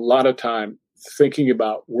spend a lot of time thinking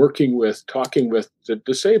about talking with the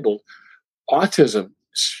disabled. Autism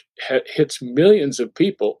hits millions of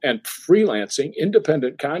people, and freelancing,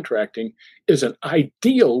 independent contracting, is an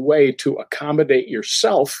ideal way to accommodate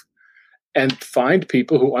yourself and find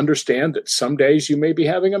people who understand that some days you may be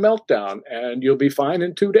having a meltdown and you'll be fine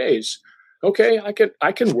in 2 days. Okay,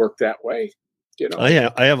 I can work that way.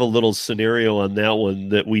 I have a little scenario on that one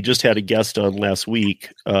that we just had a guest on last week,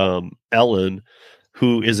 Ellen,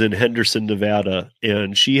 who is in Henderson, Nevada,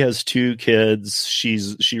 and she has 2 kids.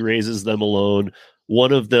 She raises them alone.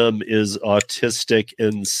 One of them is autistic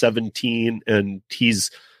and 17, and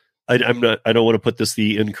I don't want to put this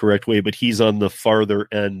the incorrect way, but he's on the farther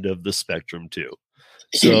end of the spectrum too.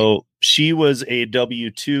 So she was a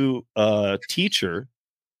W-2 teacher,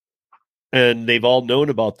 and they've all known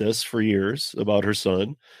about this for years, about her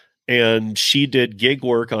son. And she did gig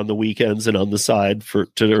work on the weekends and on the side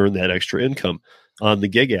to earn that extra income on the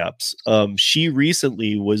gig apps. She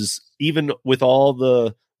recently was, even with all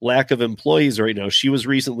the lack of employees right now, she was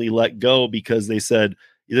recently let go because they said,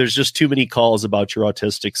 there's just too many calls about your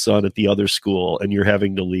autistic son at the other school and you're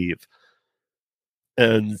having to leave.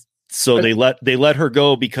 And so they let her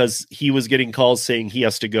go because he was getting calls saying he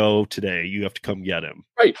has to go today. You have to come get him.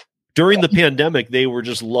 Right. During the pandemic, they were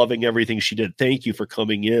just loving everything she did. Thank you for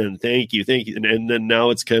coming in. Thank you. And then now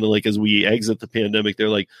it's kind of like, as we exit the pandemic, they're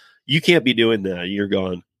like, you can't be doing that. You're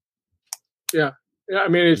gone. Yeah. I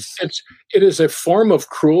mean, it is a form of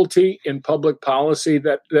cruelty in public policy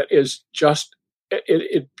that is just,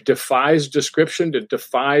 it defies description. It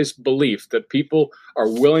defies belief that people are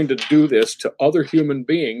willing to do this to other human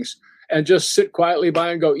beings and just sit quietly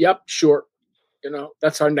by and go, yep, sure.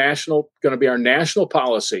 That's going to be our national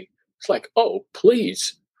policy. It's like, oh,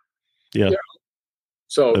 please. Yeah.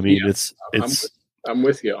 So, I mean, yeah, I'm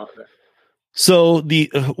with you on that. So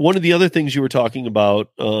one of the other things you were talking about,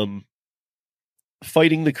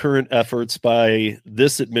 fighting the current efforts by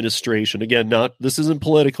this administration. Again, this isn't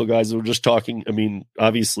political, guys. We're just talking. I mean,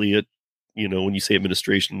 obviously, when you say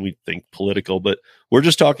administration, we think political, but we're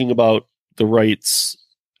just talking about the rights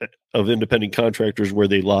of independent contractors, where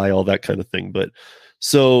they lie, all that kind of thing. But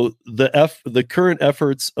so the current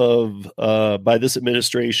efforts of by this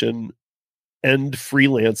administration end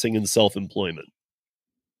freelancing and self-employment.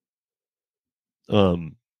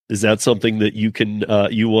 Is that something that you can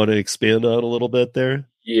you want to expand on a little bit there?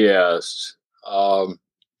 Yes. So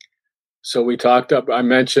I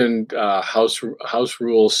mentioned House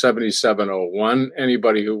Rule 7701.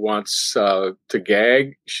 Anybody who wants to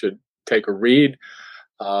gag should take a read.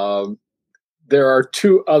 There are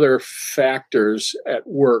 2 other factors at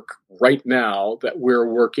work right now that we're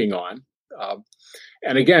working on.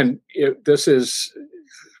 And again, this is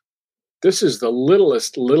the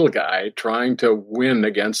littlest little guy trying to win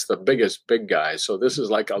against the biggest big guy. So this is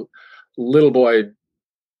like a little boy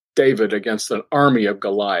David against an army of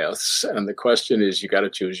Goliaths. And the question is, you got to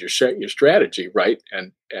choose your strategy, right?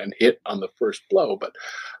 And hit on the first blow. But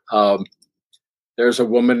there's a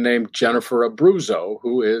woman named Jennifer Abruzzo,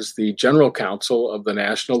 who is the general counsel of the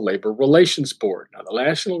National Labor Relations Board. Now, the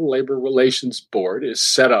National Labor Relations Board is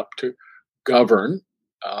set up to govern,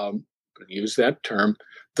 use that term,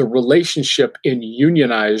 the relationship in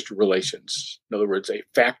unionized relations. In other words, a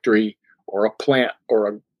factory or a plant or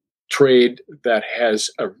a trade that has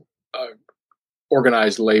a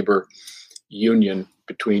organized labor union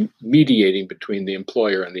mediating between the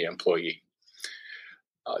employer and the employee.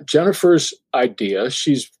 Jennifer's idea,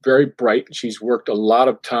 she's very bright. She's worked a lot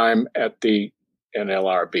of time at the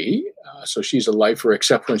NLRB, so she's a lifer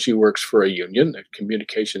except when she works for a union, the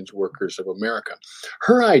Communications Workers of America.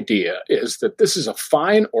 Her idea is that this is a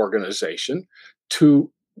fine organization to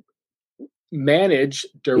manage,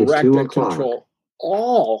 direct, and control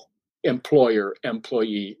all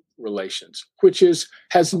employer-employee relations, which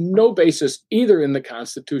has no basis either in the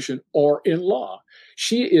Constitution or in law.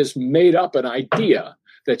 She is made up an idea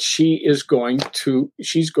that she's going to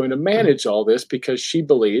manage all this because she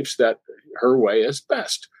believes that her way is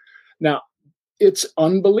best. Now, it's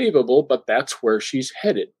unbelievable, but that's where she's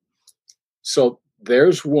headed. So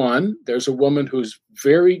there's a woman who's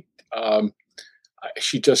very,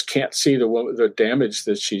 she just can't see the damage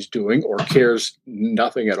that she's doing or cares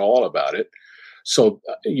nothing at all about it. So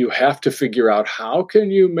you have to figure out, how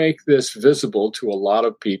can you make this visible to a lot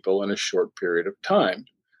of people in a short period of time?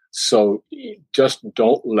 So just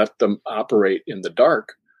don't let them operate in the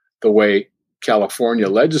dark the way California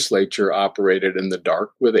legislature operated in the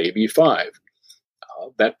dark with AB 5.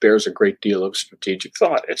 That bears a great deal of strategic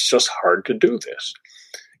thought. It's just hard to do this.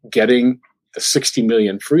 Getting the 60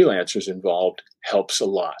 million freelancers involved helps a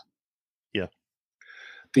lot. Yeah.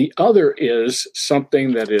 The other is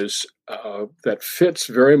something that is that fits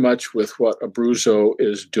very much with what Abruzzo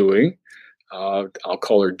is doing. I'll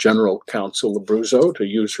call her General Counsel Abruzzo to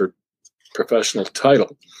use her professional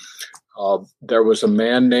title. There was a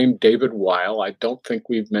man named David Weil. I don't think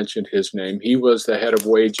we've mentioned his name. He was the head of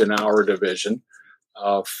Wage and Hour Division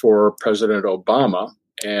for President Obama,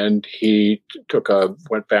 and he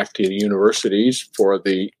went back to the universities for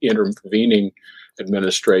the intervening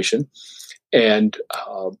administration. And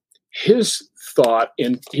his thought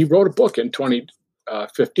he wrote a book in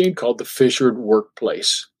 2015 called The Fissured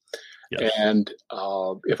Workplace. Yes. And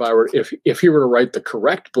if he were to write the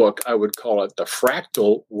correct book, I would call it The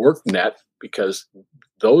Fractal WorkNet, because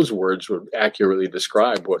those words would accurately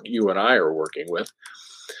describe what you and I are working with.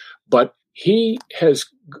 But he has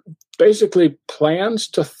basically plans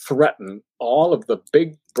to threaten all of the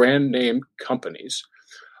big brand name companies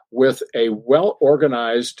with a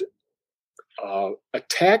well-organized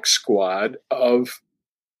attack squad of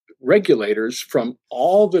regulators from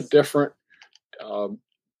all the different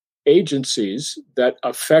agencies that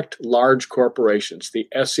affect large corporations, the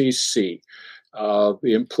SEC,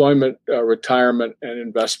 the Employment, Retirement, and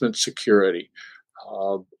Investment Security,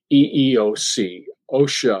 EEOC,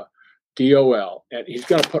 OSHA, DOL. And he's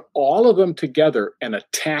going to put all of them together and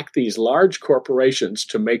attack these large corporations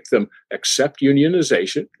to make them accept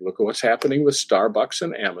unionization. Look at what's happening with Starbucks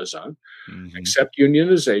and Amazon. Mm-hmm. Accept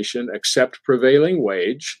unionization, accept prevailing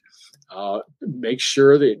wage, make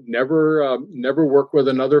sure that never work with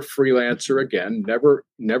another freelancer again, never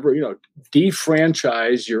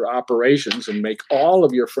defranchise your operations and make all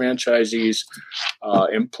of your franchisees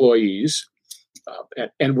employees.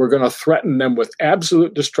 And we're going to threaten them with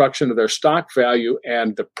absolute destruction of their stock value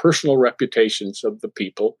and the personal reputations of the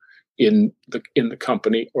people in the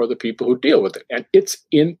company or the people who deal with it. And it's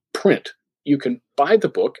in print. You can buy the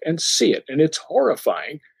book and see it, and it's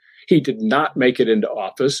horrifying. He did not make it into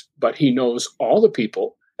office, but he knows all the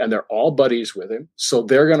people, and they're all buddies with him, so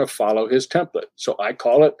they're going to follow his template. So I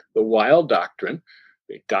call it the Weil Doctrine.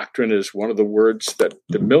 The doctrine is one of the words that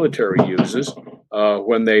the military uses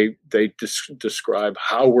when they describe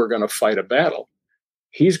how we're going to fight a battle.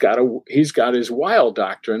 He's got his Weil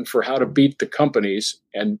Doctrine for how to beat the companies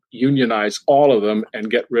and unionize all of them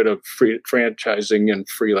and get rid of franchising and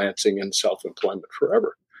freelancing and self-employment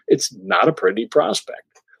forever. It's not a pretty prospect.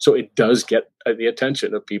 So it does get the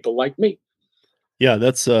attention of people like me. Yeah,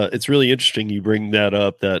 that's it's really interesting you bring that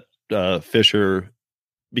up, that Fisher,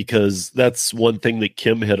 because that's one thing that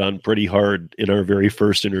Kim hit on pretty hard in our very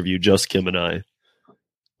first interview, just Kim and I.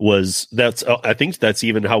 I think that's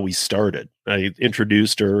even how we started. I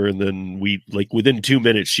introduced her, and then within 2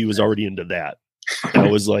 minutes, she was already into that.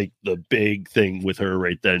 That was like the big thing with her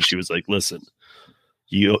right then. She was like, listen,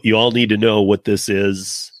 you all need to know what this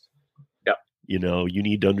is. Yeah. You know, you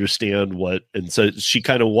need to understand what, and so she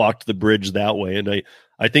kind of walked the bridge that way. And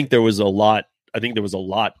I think there was a lot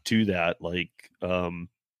to that. Like,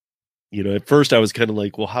 you know, at first I was kind of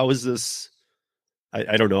like, well, how is this?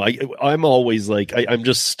 I don't know. I'm always like, I'm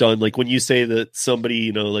just stunned. Like when you say that somebody,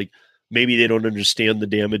 you know, like maybe they don't understand the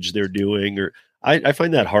damage they're doing, or I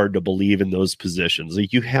find that hard to believe in those positions.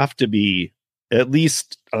 Like you have to be, at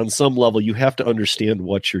least on some level, you have to understand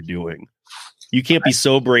what you're doing. You can't be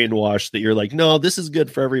so brainwashed that you're like, no, this is good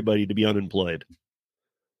for everybody to be unemployed.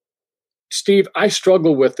 Steve, I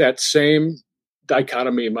struggle with that same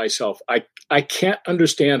dichotomy myself. I can't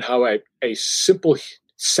understand how a simple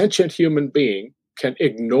sentient human being can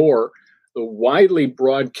ignore the widely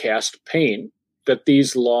broadcast pain that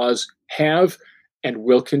these laws have and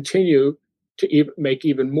will continue to make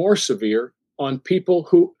even more severe on people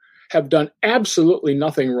who have done absolutely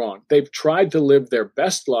nothing wrong. They've tried to live their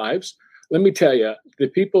best lives. Let me tell you, the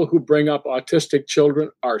people who bring up autistic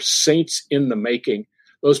children are saints in the making.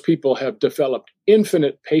 Those people have developed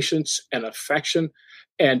infinite patience and affection,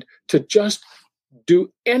 and to just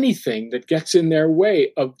do anything that gets in their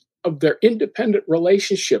way of their independent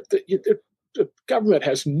relationship, the government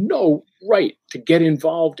has no right to get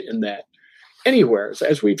involved in that anywhere.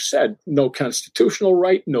 As we've said, no constitutional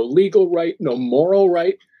right, no legal right, no moral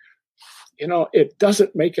right. You know, it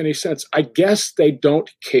doesn't make any sense. I guess they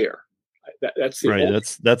don't care. That's the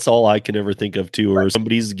right. That's all I can ever think of too. Or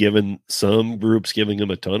somebody's given, some groups giving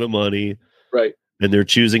them a ton of money, right? And they're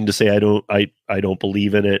choosing to say, I don't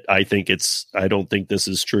believe in it. I don't think this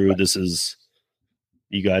is true. Right. This is,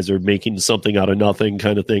 you guys are making something out of nothing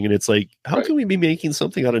kind of thing. And it's like, how can we be making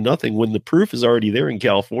something out of nothing when the proof is already there in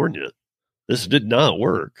California? This did not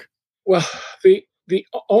work. Well,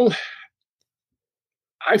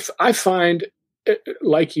 I find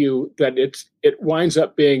like you that it winds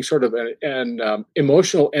up being sort of an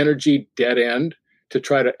emotional energy dead end to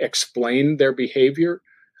try to explain their behavior.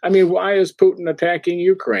 I mean, why is Putin attacking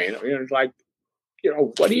Ukraine? I mean, it's like, you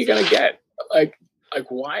know, what are you going to get? Like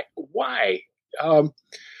why?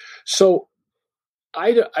 So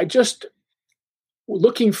I just,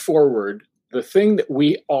 looking forward, the thing that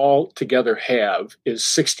we all together have is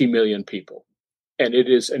 60 million people. And it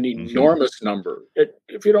is an enormous number.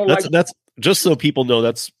 If you don't that's just so people know,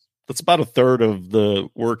 that's about a third of the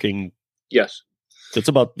working. Yes. It's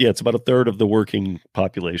about a third of the working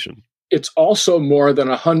population. It's also more than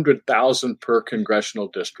 100,000 per congressional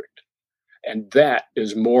district. And that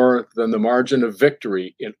is more than the margin of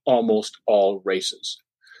victory in almost all races.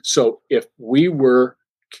 So if we were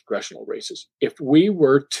congressional races, if we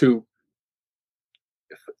were to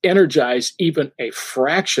energize even a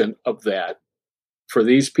fraction of that for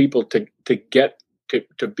these people to get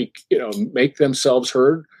to be, you know, make themselves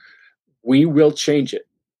heard, we will change it.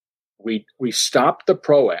 We stopped the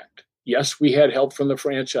PRO Act. Yes, we had help from the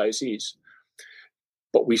franchisees,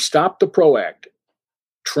 but we stopped the PRO Act.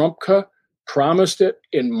 Trumka promised it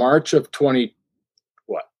in March of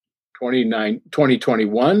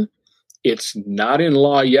 2021. It's not in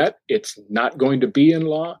law yet. It's not going to be in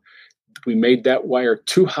law. We made that wire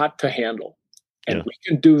too hot to handle. And we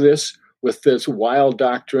can do this with this Wild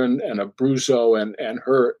doctrine and Abruzzo and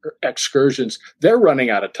her excursions. They're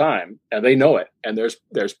running out of time, and they know it. And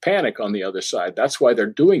there's panic on the other side. That's why they're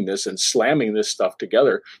doing this and slamming this stuff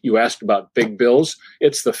together. You asked about big bills.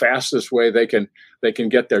 It's the fastest way they can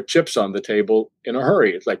get their chips on the table in a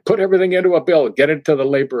hurry. It's like, put everything into a bill, get it to the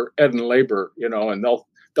Ed and Labor, you know, and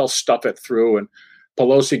they'll stuff it through, and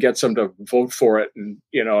Pelosi gets them to vote for it. And,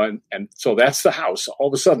 you know, and so that's the House. All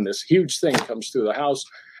of a sudden, this huge thing comes through the House.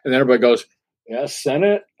 And then everybody goes, yes,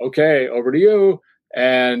 Senate, okay, over to you.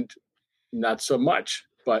 And not so much.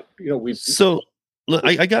 But, you know, So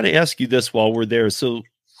I got to ask you this while we're there. So,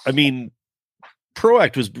 I mean, PRO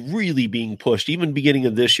Act was really being pushed even beginning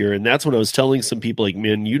of this year. And that's when I was telling some people, like,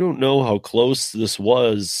 man, you don't know how close this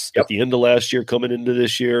was at the end of last year coming into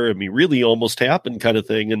this year. I mean, really almost happened kind of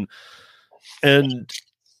thing. And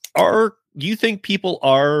do you think people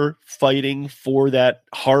are fighting for that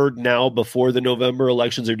hard now before the November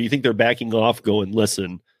elections, or do you think they're backing off going,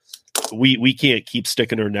 listen, we can't keep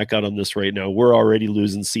sticking our neck out on this right now. We're already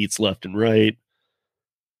losing seats left and right.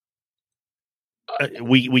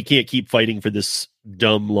 We can't keep fighting for this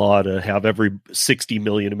dumb law to have every 60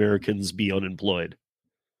 million Americans be unemployed.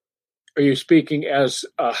 Are you speaking as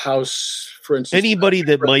a House, for instance? Anybody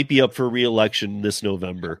that might be up for re-election this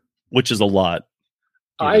November, which is a lot.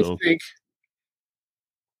 I think,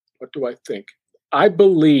 what do I think? I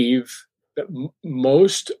believe that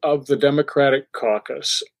most of the Democratic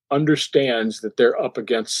caucus understands that they're up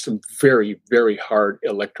against some very, very hard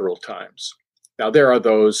electoral times. Now, there are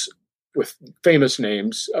those with famous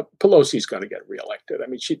names. Pelosi's going to get reelected. I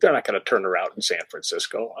mean, they're not going to turn her out in San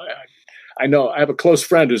Francisco. I know. I have a close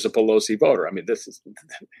friend who's a Pelosi voter. I mean, that's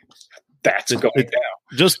going down.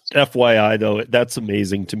 Just FYI, though, that's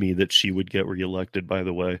amazing to me that she would get reelected, by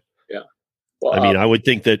the way. Yeah. Well, I mean, I would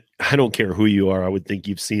think that, I don't care who you are, I would think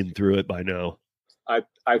you've seen through it by now. I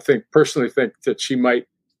personally think that she might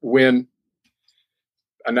win,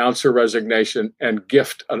 announce her resignation, and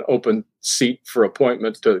gift an open seat for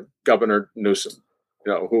appointment to Governor Newsom,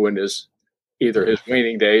 who in either his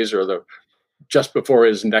waning days or just before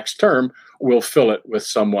his next term will fill it with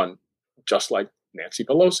someone just like Nancy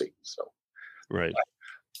Pelosi. So, right.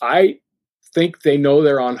 I think they know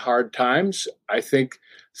they're on hard times. I think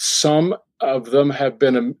some of them have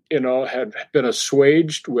been,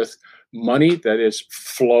 assuaged with money that is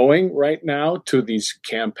flowing right now to these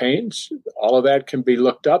campaigns. All of that can be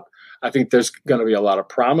looked up. I think there's going to be a lot of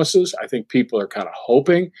promises. I think people are kind of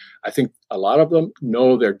hoping. I think a lot of them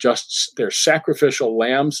know they're sacrificial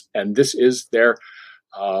lambs, and this is their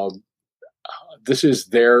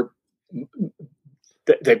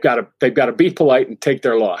they've got to be polite and take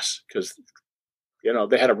their loss, because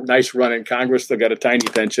they had a nice run in Congress. They got a tiny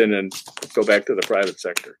pension and go back to the private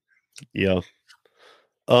sector. Yeah.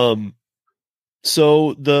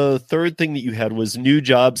 So the third thing that you had was new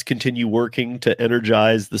jobs continue working to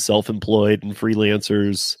energize the self-employed and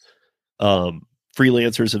freelancers.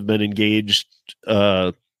 Freelancers have been engaged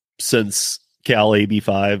since Cal AB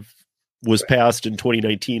 5 was passed in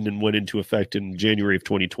 2019 and went into effect in January of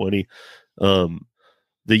 2020. The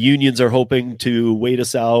unions are hoping to wait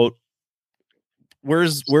us out.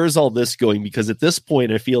 Where's all this going? Because at this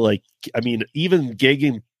point, I feel like, even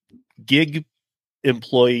gig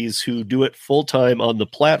employees who do it full-time on the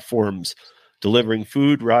platforms, delivering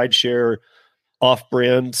food, rideshare,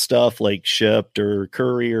 off-brand stuff like Shipt or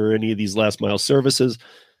Courier or any of these last mile services,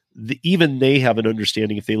 even they have an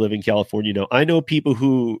understanding if they live in California. Now, I know people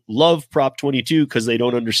who love Prop 22 because they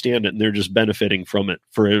don't understand it and they're just benefiting from it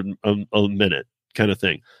for a minute kind of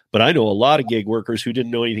thing. But I know a lot of gig workers who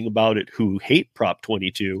didn't know anything about it who hate Prop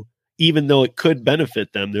 22, even though it could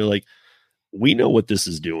benefit them. They're like, we know what this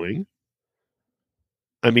is doing.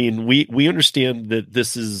 I mean, we understand that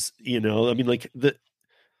this is, you gotta,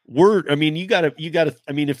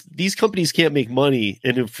 if these companies can't make money,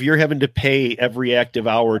 and if you're having to pay every active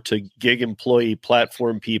hour to gig employee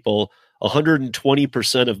platform people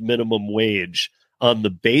 120% of minimum wage on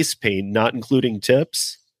the base pay, not including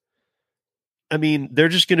tips, they're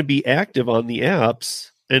just going to be active on the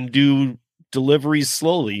apps and do deliveries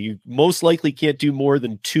slowly. You most likely can't do more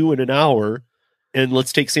than 2 in an hour. And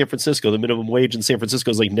let's take San Francisco. The minimum wage in San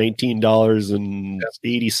Francisco is like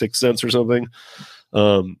 $19.86 or something.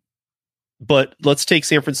 But let's take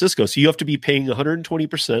San Francisco. So you have to be paying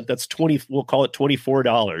 120%. That's we'll call it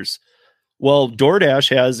 $24. Well,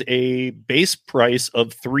 DoorDash has a base price of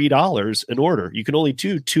 $3 an order. You can only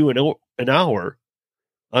do 2 an hour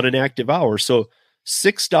on an active hour. So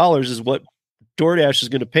 $6 is what DoorDash is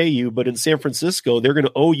going to pay you. But in San Francisco, they're going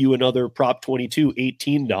to owe you another Prop 22,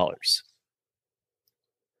 $18.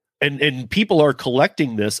 And people are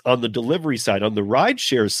collecting this on the delivery side, on the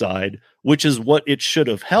rideshare side, which is what it should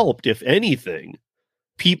have helped, if anything.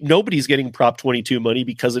 Nobody's getting Prop 22 money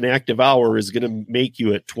because an active hour is going to make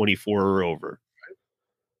you at 24 or over.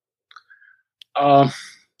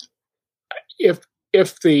 If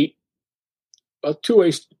the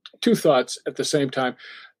two thoughts at the same time,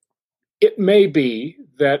 it may be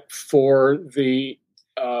that for the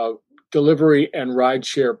delivery and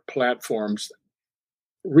rideshare platforms,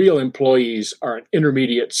 real employees are an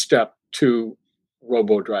intermediate step to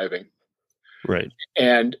robo-driving. Right.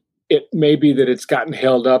 And it may be that it's gotten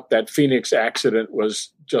held up. That Phoenix accident was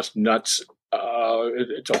just nuts.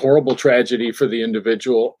 It's a horrible tragedy for the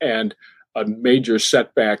individual and a major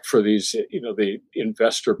setback for these, the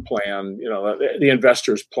investor plan, the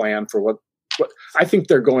investors' plan for what I think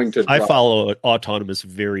they're going to. I follow autonomous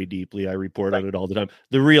very deeply. I report on it all the time.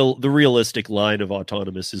 The realistic line of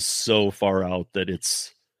autonomous is so far out that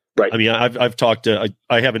it's right. I've talked to.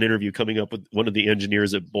 I have an interview coming up with one of the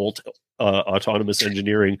engineers at Bolt Autonomous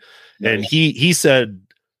Engineering, and he said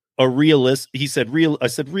I said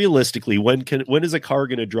realistically, when is a car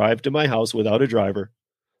going to drive to my house without a driver?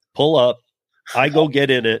 Pull up. I go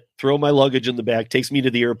get in it, throw my luggage in the back, takes me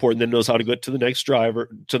to the airport, and then knows how to get to the next driver,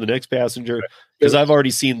 to the next passenger. Because I've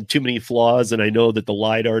already seen too many flaws, and I know that the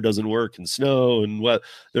LiDAR doesn't work in snow, and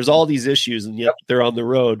there's all these issues, and yet they're on the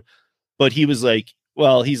road. But he was like,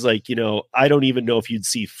 I don't even know if you'd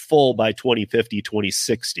see full by 2050,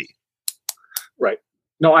 2060. Right.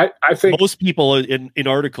 No, I think most people in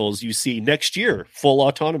articles you see next year, full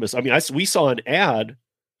autonomous. I mean, we saw an ad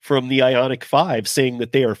from the Ioniq 5 saying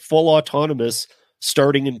that they are full autonomous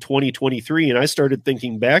starting in 2023. And I started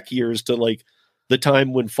thinking back years to like the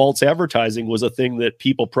time when false advertising was a thing that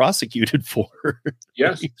people prosecuted for.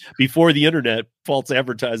 yes, Before the internet, false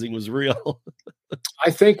advertising was real.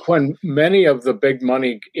 I think when many of the big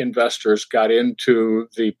money investors got into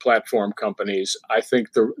the platform companies, I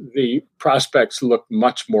think the prospects looked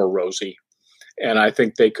much more rosy, and I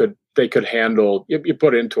think they could handle. You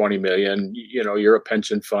put in 20 million, you're a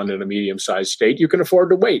pension fund in a medium-sized state, you can afford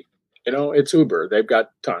to wait. It's Uber; they've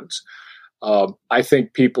got tons. I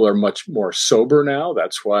think people are much more sober now.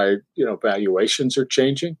 That's why valuations are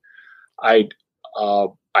changing. I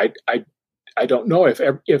don't know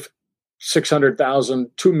if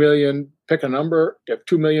 600,000, 2 million, pick a number. If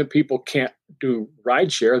 2 million people can't do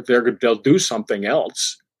rideshare, they'll do something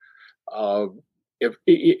else.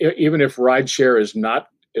 Even if rideshare is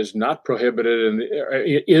not prohibited and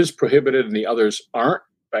is prohibited and the others aren't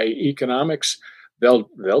by economics,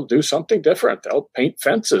 they'll do something different. They'll paint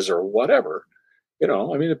fences or whatever.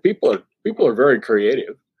 The people are very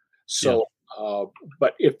creative. So,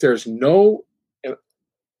 but if there's no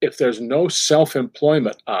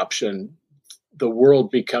self-employment option, the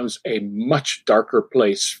world becomes a much darker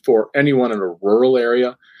place for anyone in a rural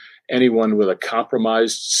area, anyone with a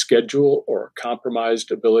compromised schedule or a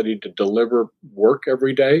compromised ability to deliver work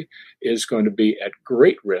every day is going to be at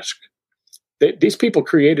great risk. These people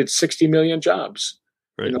created 60 million jobs.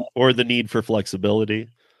 Right. Or the need for flexibility.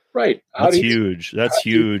 Right. That's huge. That's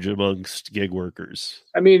huge amongst gig workers.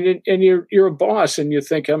 I mean, and you're a boss, and you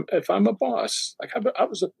think, if I'm a boss, like I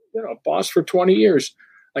was a boss for 20 years,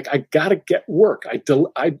 like I got to get work.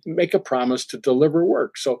 I make a promise to deliver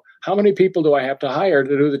work. So how many people do I have to hire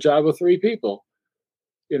to do the job of 3 people?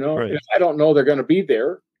 Right. If I don't know they're going to be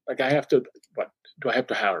there, like I have to. What do I have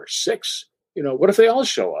to hire 6? What if they all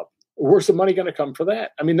show up? Where's the money going to come for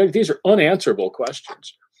that? I mean, these are unanswerable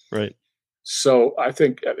questions. Right. So I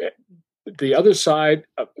think the other side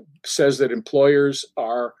says that employers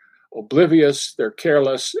are oblivious, they're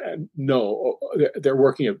careless, and no,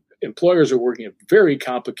 employers are working a very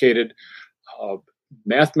complicated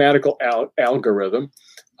mathematical algorithm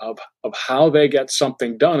of how they get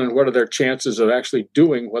something done and what are their chances of actually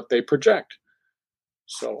doing what they project.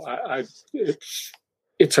 So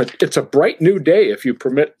it's a bright new day if you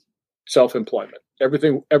permit self-employment.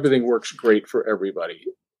 Everything works great for everybody.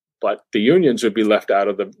 But the unions would be left out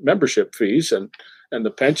of the membership fees and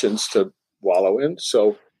the pensions to wallow in.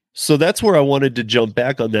 So that's where I wanted to jump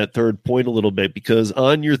back on that third point a little bit, because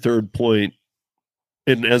on your third point,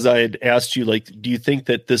 and as I had asked you, like, do you think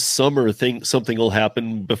that this summer something will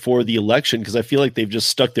happen before the election? Because I feel like they've just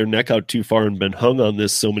stuck their neck out too far and been hung on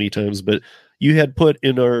this so many times. But you had put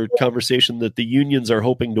in our conversation that the unions are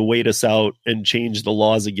hoping to wait us out and change the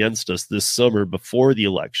laws against us this summer before the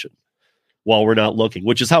election, while we're not looking,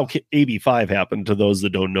 which is how AB5 happened. To those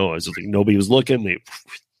that don't know, it's like nobody was looking.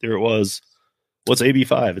 There it was. What's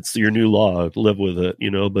AB5? It's your new law. Live with it,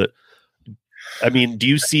 But I mean, do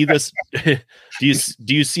you see this? do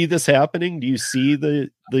you see this happening? Do you see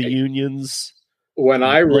the unions when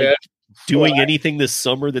I read doing anything this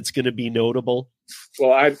summer that's going to be notable?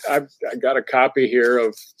 Well, I got a copy here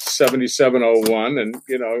of 7701, and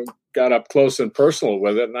got up close and personal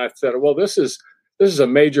with it, and I said, well, this is a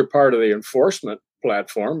major part of the enforcement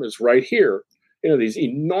platform is right here. These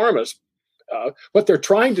enormous, what they're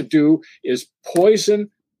trying to do is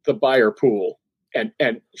poison the buyer pool and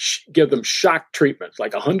give them shock treatment,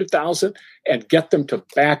 like 100,000, and get them to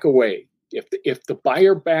back away. If the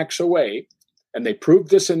buyer backs away, and they proved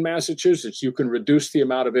this in Massachusetts, you can reduce the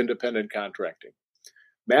amount of independent contracting.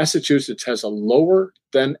 Massachusetts has a lower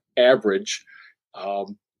than average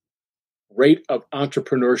rate of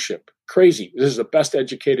entrepreneurship. Crazy. This is the best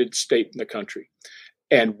educated state in the country.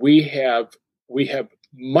 And we have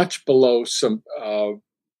much below some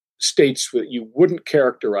states that you wouldn't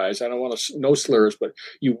characterize, I don't want to, no slurs, but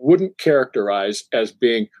you wouldn't characterize as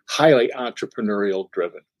being highly entrepreneurial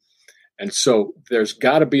driven. And so there's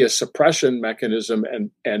got to be a suppression mechanism,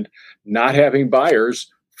 and not having buyers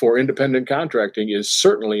for independent contracting is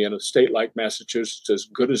certainly in a state like Massachusetts as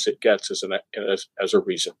good as it gets as a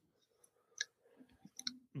reason.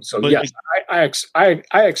 So but, yes, I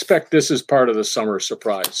expect this is part of the summer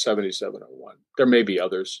surprise 7701. There may be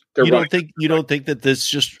others. You don't think that this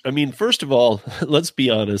just? I mean, first of all, let's be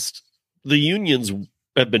honest. The unions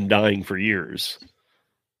have been dying for years.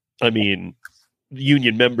 I mean,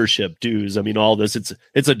 union membership dues. I mean, all this.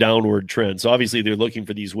 It's a downward trend. So obviously, they're looking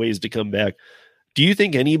for these ways to come back. Do you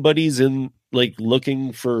think anybody's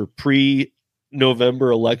looking for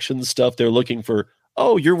November election stuff, they're looking for,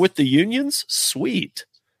 oh, you're with the unions? Sweet.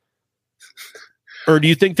 Or do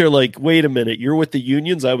you think they're like, wait a minute, you're with the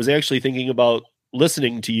unions? I was actually thinking about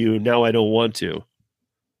listening to you. Now I don't want to.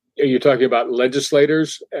 Are you talking about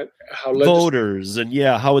legislators and how voters and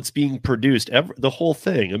how it's being produced, the whole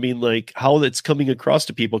thing? I mean, like how it's coming across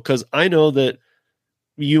to people. Because I know that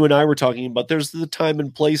you and I were talking about there's the time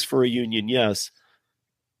and place for a union. Yes.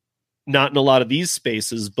 Not in a lot of these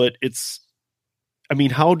spaces, but it's, I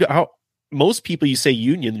mean, how most people you say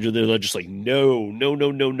union, they're just like, no.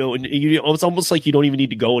 And it's almost like you don't even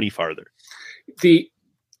need to go any farther.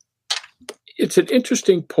 It's an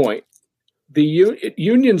interesting point. The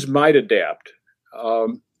unions might adapt.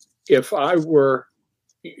 If I were,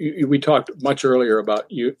 we talked much earlier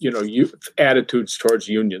about attitudes towards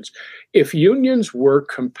unions. If unions were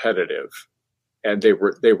competitive and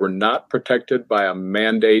they were not protected by a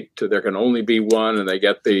mandate to there can only be one, and they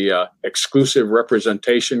get the exclusive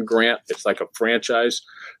representation grant, it's like a franchise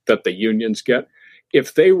that the unions get.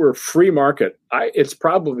 If they were free market, it's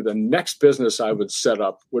probably the next business I would set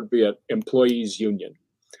up would be an employees union.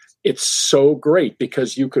 It's so great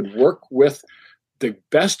because you could work with the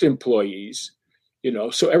best employees,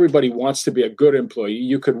 so everybody wants to be a good employee.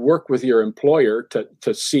 You could work with your employer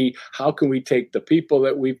to see how can we take the people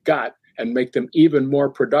that we've got and make them even more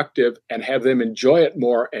productive and have them enjoy it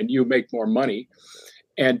more, and you make more money.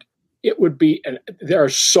 And it would be, and there are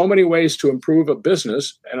so many ways to improve a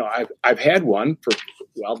business. And I've had one for,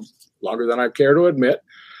 longer than I care to admit.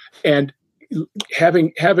 And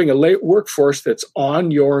having a workforce that's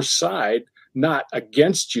on your side, not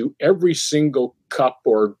against you, every single cup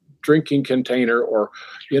or drinking container or,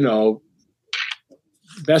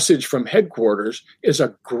 message from headquarters is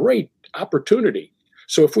a great opportunity.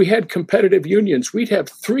 So if we had competitive unions, we'd have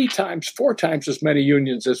 3 times, 4 times as many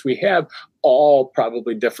unions as we have, all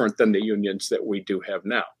probably different than the unions that we do have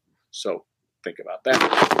now. So think about that.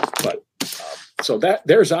 But so that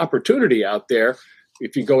there's opportunity out there.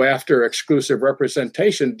 If you go after exclusive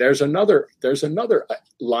representation, there's another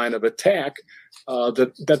line of attack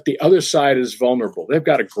that the other side is vulnerable. They've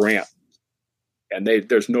got a grant, and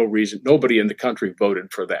there's no reason. Nobody in the country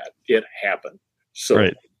voted for that. It happened. So.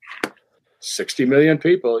 Right. 60 million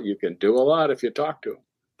people, you can do a lot if you talk to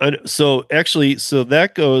them. So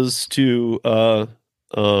that goes to,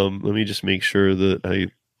 let me just make sure that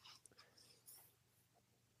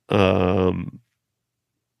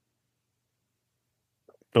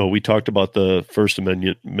we talked about the First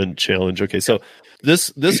Amendment challenge. Okay. So this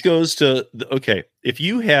goes to, okay. If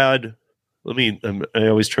you had, I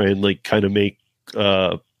always try and like kind of make,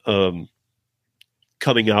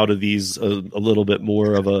 coming out of these a little bit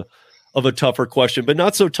more of a tougher question, but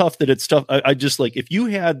not so tough that it's tough. I just like, if you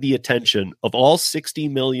had the attention of all 60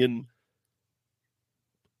 million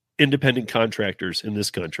independent contractors in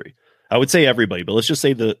this country, I would say everybody, but let's just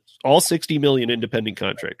say all 60 million independent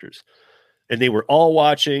contractors, and they were all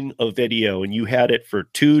watching a video and you had it for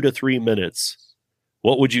 2 to 3 minutes,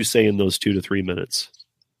 what would you say in those 2 to 3 minutes?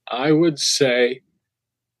 I would say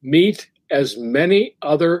meet as many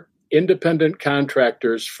other independent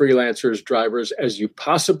contractors, freelancers, drivers as you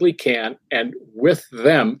possibly can, and with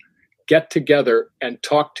them get together and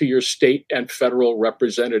talk to your state and federal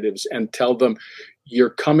representatives and tell them you're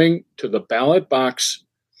coming to the ballot box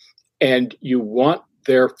and you want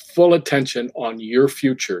their full attention on your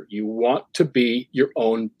future. You want to be your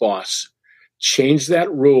own boss. Change that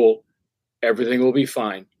rule. Everything will be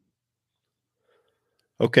fine.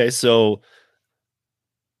 Okay, so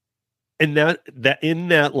and that in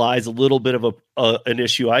that lies a little bit of an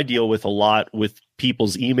issue I deal with a lot with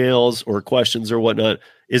people's emails or questions or whatnot.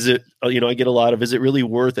 Is it, I get a lot of, is it really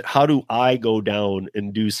worth it? How do I go down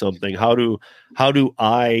and do something? How do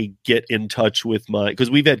I get in touch with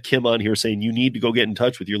because we've had Kim on here saying you need to go get in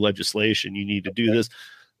touch with your legislation. You need to do this,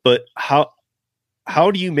 but how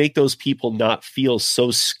do you make those people not feel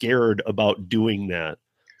so scared about doing that?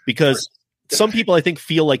 Because some people I think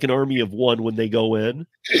feel like an army of one when they go in.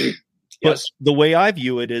 But yes. The way I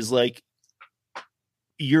view it is like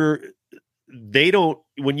when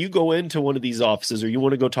you go into one of these offices or you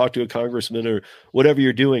want to go talk to a congressman or whatever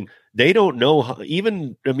you're doing, they don't know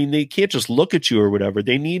they can't just look at you or whatever.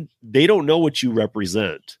 They don't know what you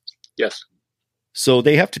represent. Yes. So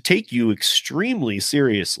they have to take you extremely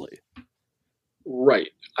seriously.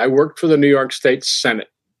 Right. I worked for the New York State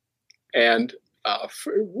Senate and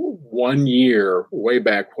for 1 year way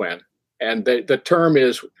back when. And the term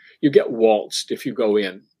is you get waltzed if you go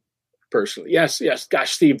in personally. Yes.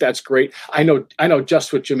 Gosh, Steve, that's great. I know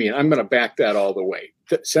just what you mean. I'm going to back that all the way.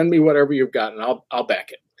 Send me whatever you've got and I'll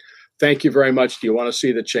back it. Thank you very much. Do you want to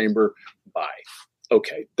see the chamber? Bye.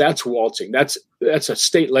 Okay, that's waltzing. That's a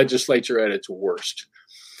state legislature at its worst.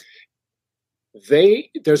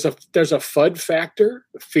 There's a FUD factor,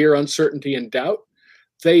 fear, uncertainty, and doubt.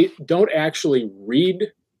 They don't actually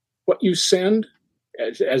read what you send.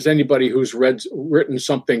 As anybody who's written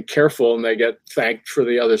something careful and they get thanked for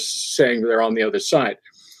the others saying they're on the other side,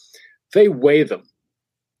 they weigh them.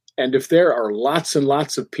 And if there are lots and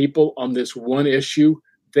lots of people on this one issue,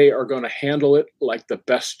 they are going to handle it like the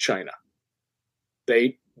best china.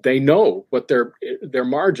 They know what their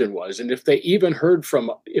margin was, and if they heard from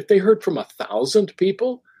 1,000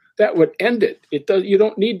 people, that would end it. You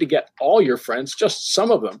don't need to get all your friends, just some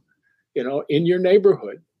of them, in your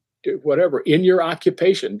neighborhood, whatever, in your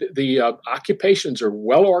occupation. The occupations are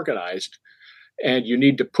well organized, and you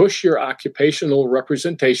need to push your occupational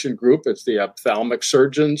representation group. It's the ophthalmic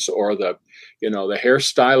surgeons or the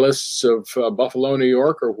hairstylists of Buffalo, New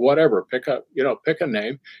York, or whatever. Pick a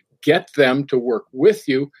name. Get them to work with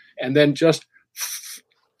you, and then just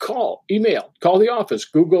call the office,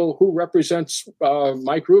 Google who represents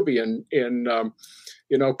Mike Ruby in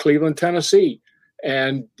Cleveland, Tennessee,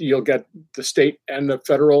 and you'll get the state and the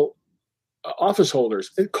federal office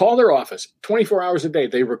holders. Call their office 24 hours a day.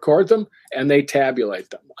 They record them and they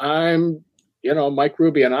tabulate them. I'm Mike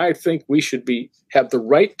Ruby, and I think we should have the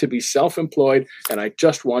right to be self-employed, and I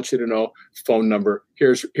just want you to know phone number.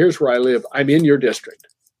 Here's where I live. I'm in your district.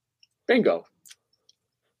 Bingo.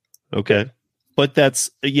 Okay. But that's,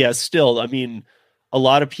 still, I mean, a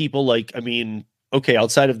lot of people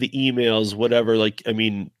outside of the emails, whatever,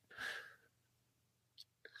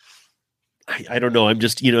 I don't know. I'm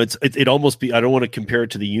just, it almost I don't want to compare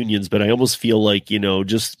it to the unions, but I almost feel like,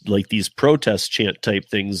 just like these protest chant type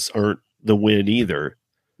things aren't the win either.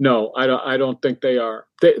 No, I don't think they are.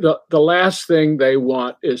 The last thing they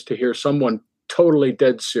want is to hear someone totally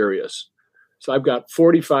dead serious. So I've got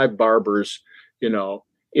 45 barbers,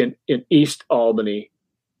 in East Albany,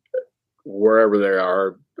 wherever they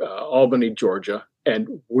are, Albany, Georgia,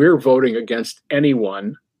 and we're voting against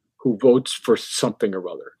anyone who votes for something or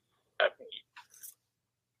other.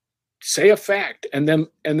 Say a fact, and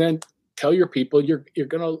then tell your people you're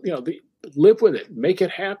gonna live with it, make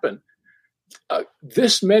it happen.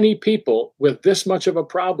 This many people with this much of a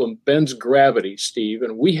problem bends gravity, Steve,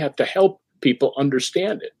 and we have to help people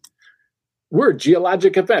understand it. We're a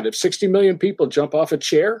geologic event. If 60 million people jump off a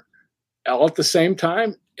chair all at the same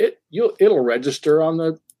time, it'll register on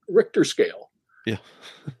the Richter scale. Yeah.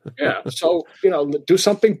 Yeah. So, do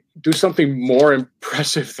something more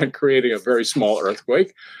impressive than creating a very small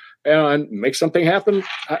earthquake and make something happen.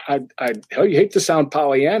 I hate to sound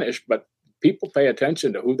Pollyannish, but people pay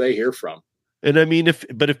attention to who they hear from. And I mean, if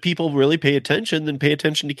people really pay attention, then pay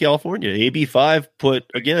attention to California. AB5 put,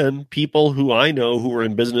 again, people who I know who were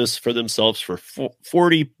in business for themselves for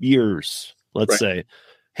 40 years, let's say,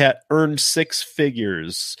 had earned six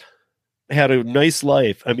figures, had a nice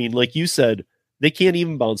life. I mean, like you said, they can't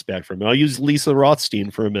even bounce back from it. I'll use Lisa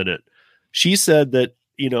Rothstein for a minute. She said that,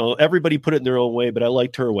 everybody put it in their own way, but I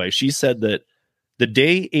liked her way. She said that the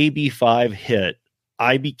day AB5 hit,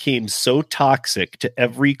 I became so toxic to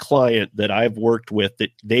every client that I've worked with that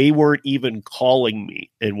they weren't even calling me.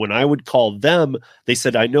 And when I would call them, they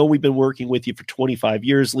said, I know we've been working with you for 25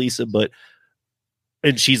 years, Lisa,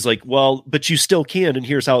 and she's like, well, but you still can. And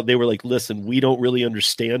here's how they were like, listen, we don't really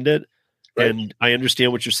understand it. Right. And I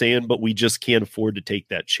understand what you're saying, but we just can't afford to take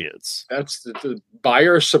that chance. That's the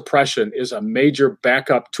buyer suppression is a major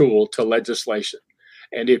backup tool to legislation.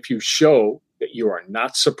 And if you show that you are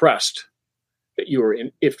not suppressed, that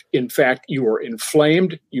if in fact you are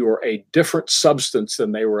inflamed, you are a different substance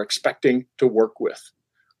than they were expecting to work with.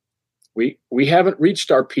 We haven't reached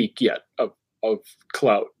our peak yet of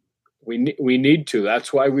clout. We need to.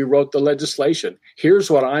 That's why we wrote the legislation. Here's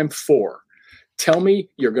what I'm for. Tell me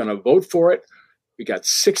you're going to vote for it. We got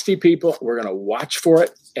 60 people. We're going to watch for it,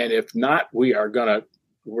 and if not, we're going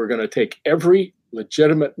to take every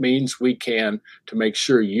legitimate means we can to make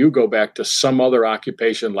sure you go back to some other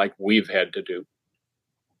occupation like we've had to do.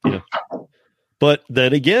 Yeah. But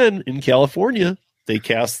then again, in California, they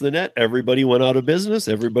cast the net. Everybody went out of business.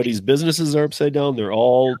 Everybody's businesses are upside down. They're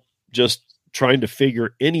all just trying to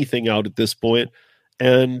figure anything out at this point.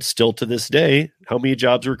 And still to this day, how many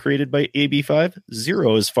jobs were created by AB5?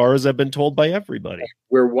 0, as far as I've been told by everybody.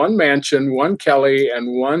 We're one Manchin, one Kelly,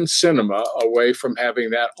 and one Sinema away from having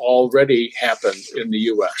that already happen in the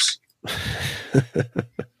U.S.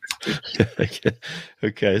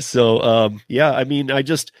 Okay. So, I mean, I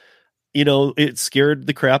just, it scared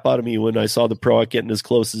the crap out of me when I saw the PRO Act getting as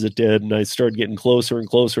close as it did. And I started getting closer and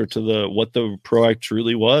closer to what the PRO Act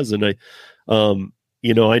truly was. And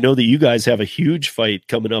you know, I know that you guys have a huge fight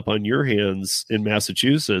coming up on your hands in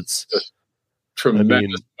Massachusetts.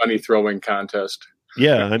 Tremendous money throwing contest.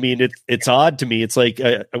 Yeah, I mean, it's odd to me. It's like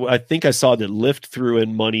I think I saw that Lyft threw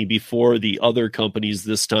in money before the other companies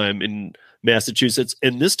this time in Massachusetts,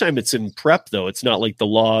 and this time it's in prep though. It's not like the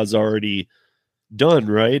law is already done,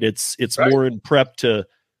 right? It's Right. more in prep to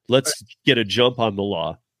let's get a jump on the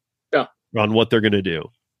law, on what they're going to do.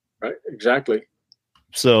 Right, exactly.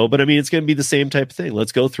 So, but I mean, it's going to be the same type of thing.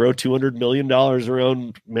 Let's go throw $200 million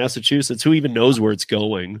around Massachusetts. Who even knows where it's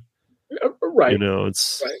going? Right. You know,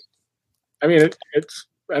 it's right. I mean, it's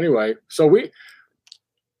anyway. So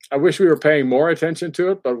I wish we were paying more attention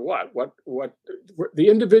to it, but what the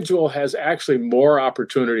individual has actually more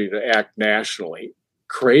opportunity to act nationally,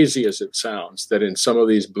 crazy as it sounds, than in some of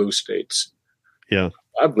these blue states. Yeah.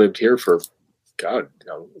 I've lived here for, God,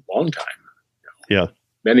 a long time. Yeah.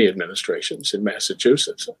 Many administrations in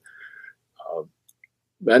Massachusetts.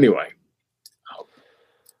 Anyway,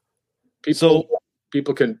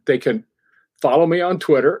 people can follow me on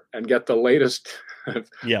Twitter and get the latest.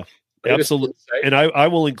 Yeah, absolutely. And I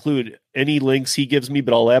will include any links he gives me,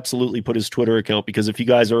 but I'll absolutely put his Twitter account, because if you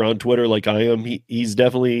guys are on Twitter like I am, he's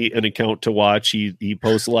definitely an account to watch. He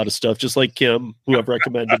posts a lot of stuff, just like Kim, who I've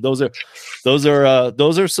recommended. Those are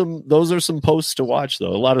some posts to watch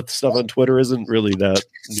though. A lot of stuff on Twitter isn't really that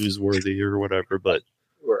newsworthy or whatever, but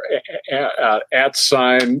we're at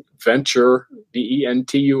sign venture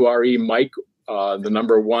VENTURE Mike, the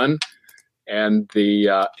number 1, and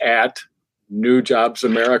the at New Jobs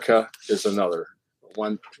America is another.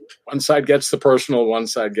 One side gets the personal, one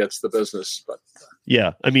side gets the business. But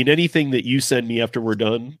yeah, I mean, anything that you send me after we're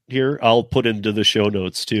done here, I'll put into the show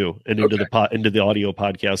notes too, and into the audio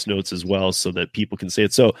podcast notes as well, so that people can see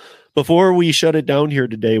it. So before we shut it down here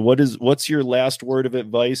today, what's your last word of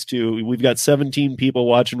advice to? We've got 17 people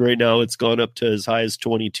watching right now. It's gone up to as high as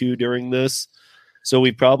 22 during this. So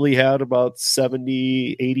we probably had about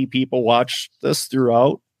 70, 80 people watch this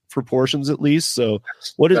throughout, for portions at least. So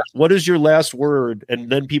what is your last word?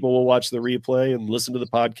 And then people will watch the replay and listen to the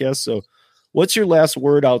podcast. So what's your last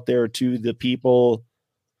word out there to the people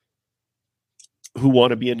who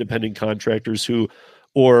want to be independent contractors, who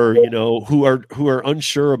are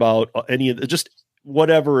unsure about any of the, just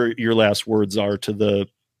whatever your last words are to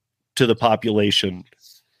the population?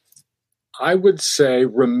 I would say,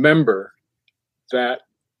 remember that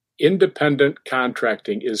independent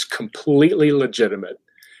contracting is completely legitimate.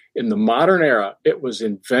 In the modern era, it was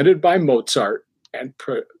invented by Mozart and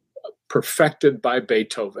perfected by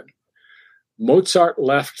Beethoven. Mozart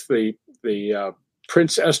left the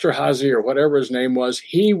Prince Esterhazy, or whatever his name was.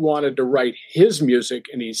 He wanted to write his music,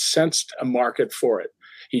 and he sensed a market for it.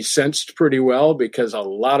 He sensed pretty well, because a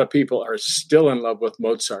lot of people are still in love with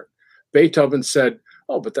Mozart. Beethoven said,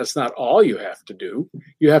 "Oh, but that's not all you have to do.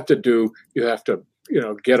 You have to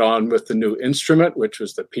get on with the new instrument, which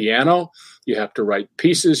was the piano. You have to write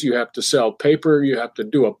pieces. You have to sell paper. You have to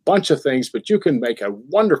do a bunch of things, but you can make a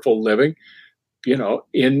wonderful living,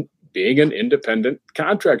 in being an independent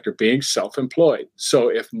contractor, being self-employed." So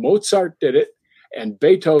if Mozart did it and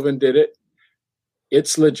Beethoven did it,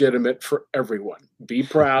 it's legitimate for everyone. Be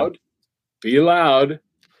proud, be loud,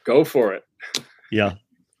 go for it. Yeah.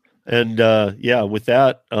 And with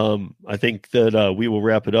that, I think that we will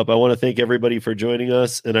wrap it up. I want to thank everybody for joining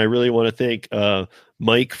us, and I really want to thank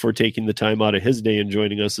Mike for taking the time out of his day and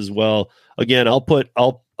joining us as well. Again,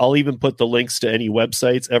 I'll even put the links to any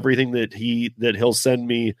websites, everything that he'll send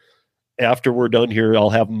me after we're done here.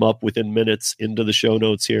 I'll have them up within minutes into the show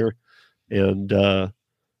notes here. And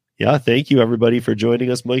thank you everybody for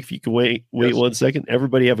joining us. Mike, if you can wait 1 second.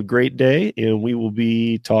 Everybody have a great day, and we will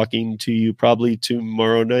be talking to you probably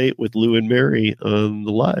tomorrow night with Lou and Mary on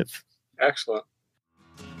the live. Excellent.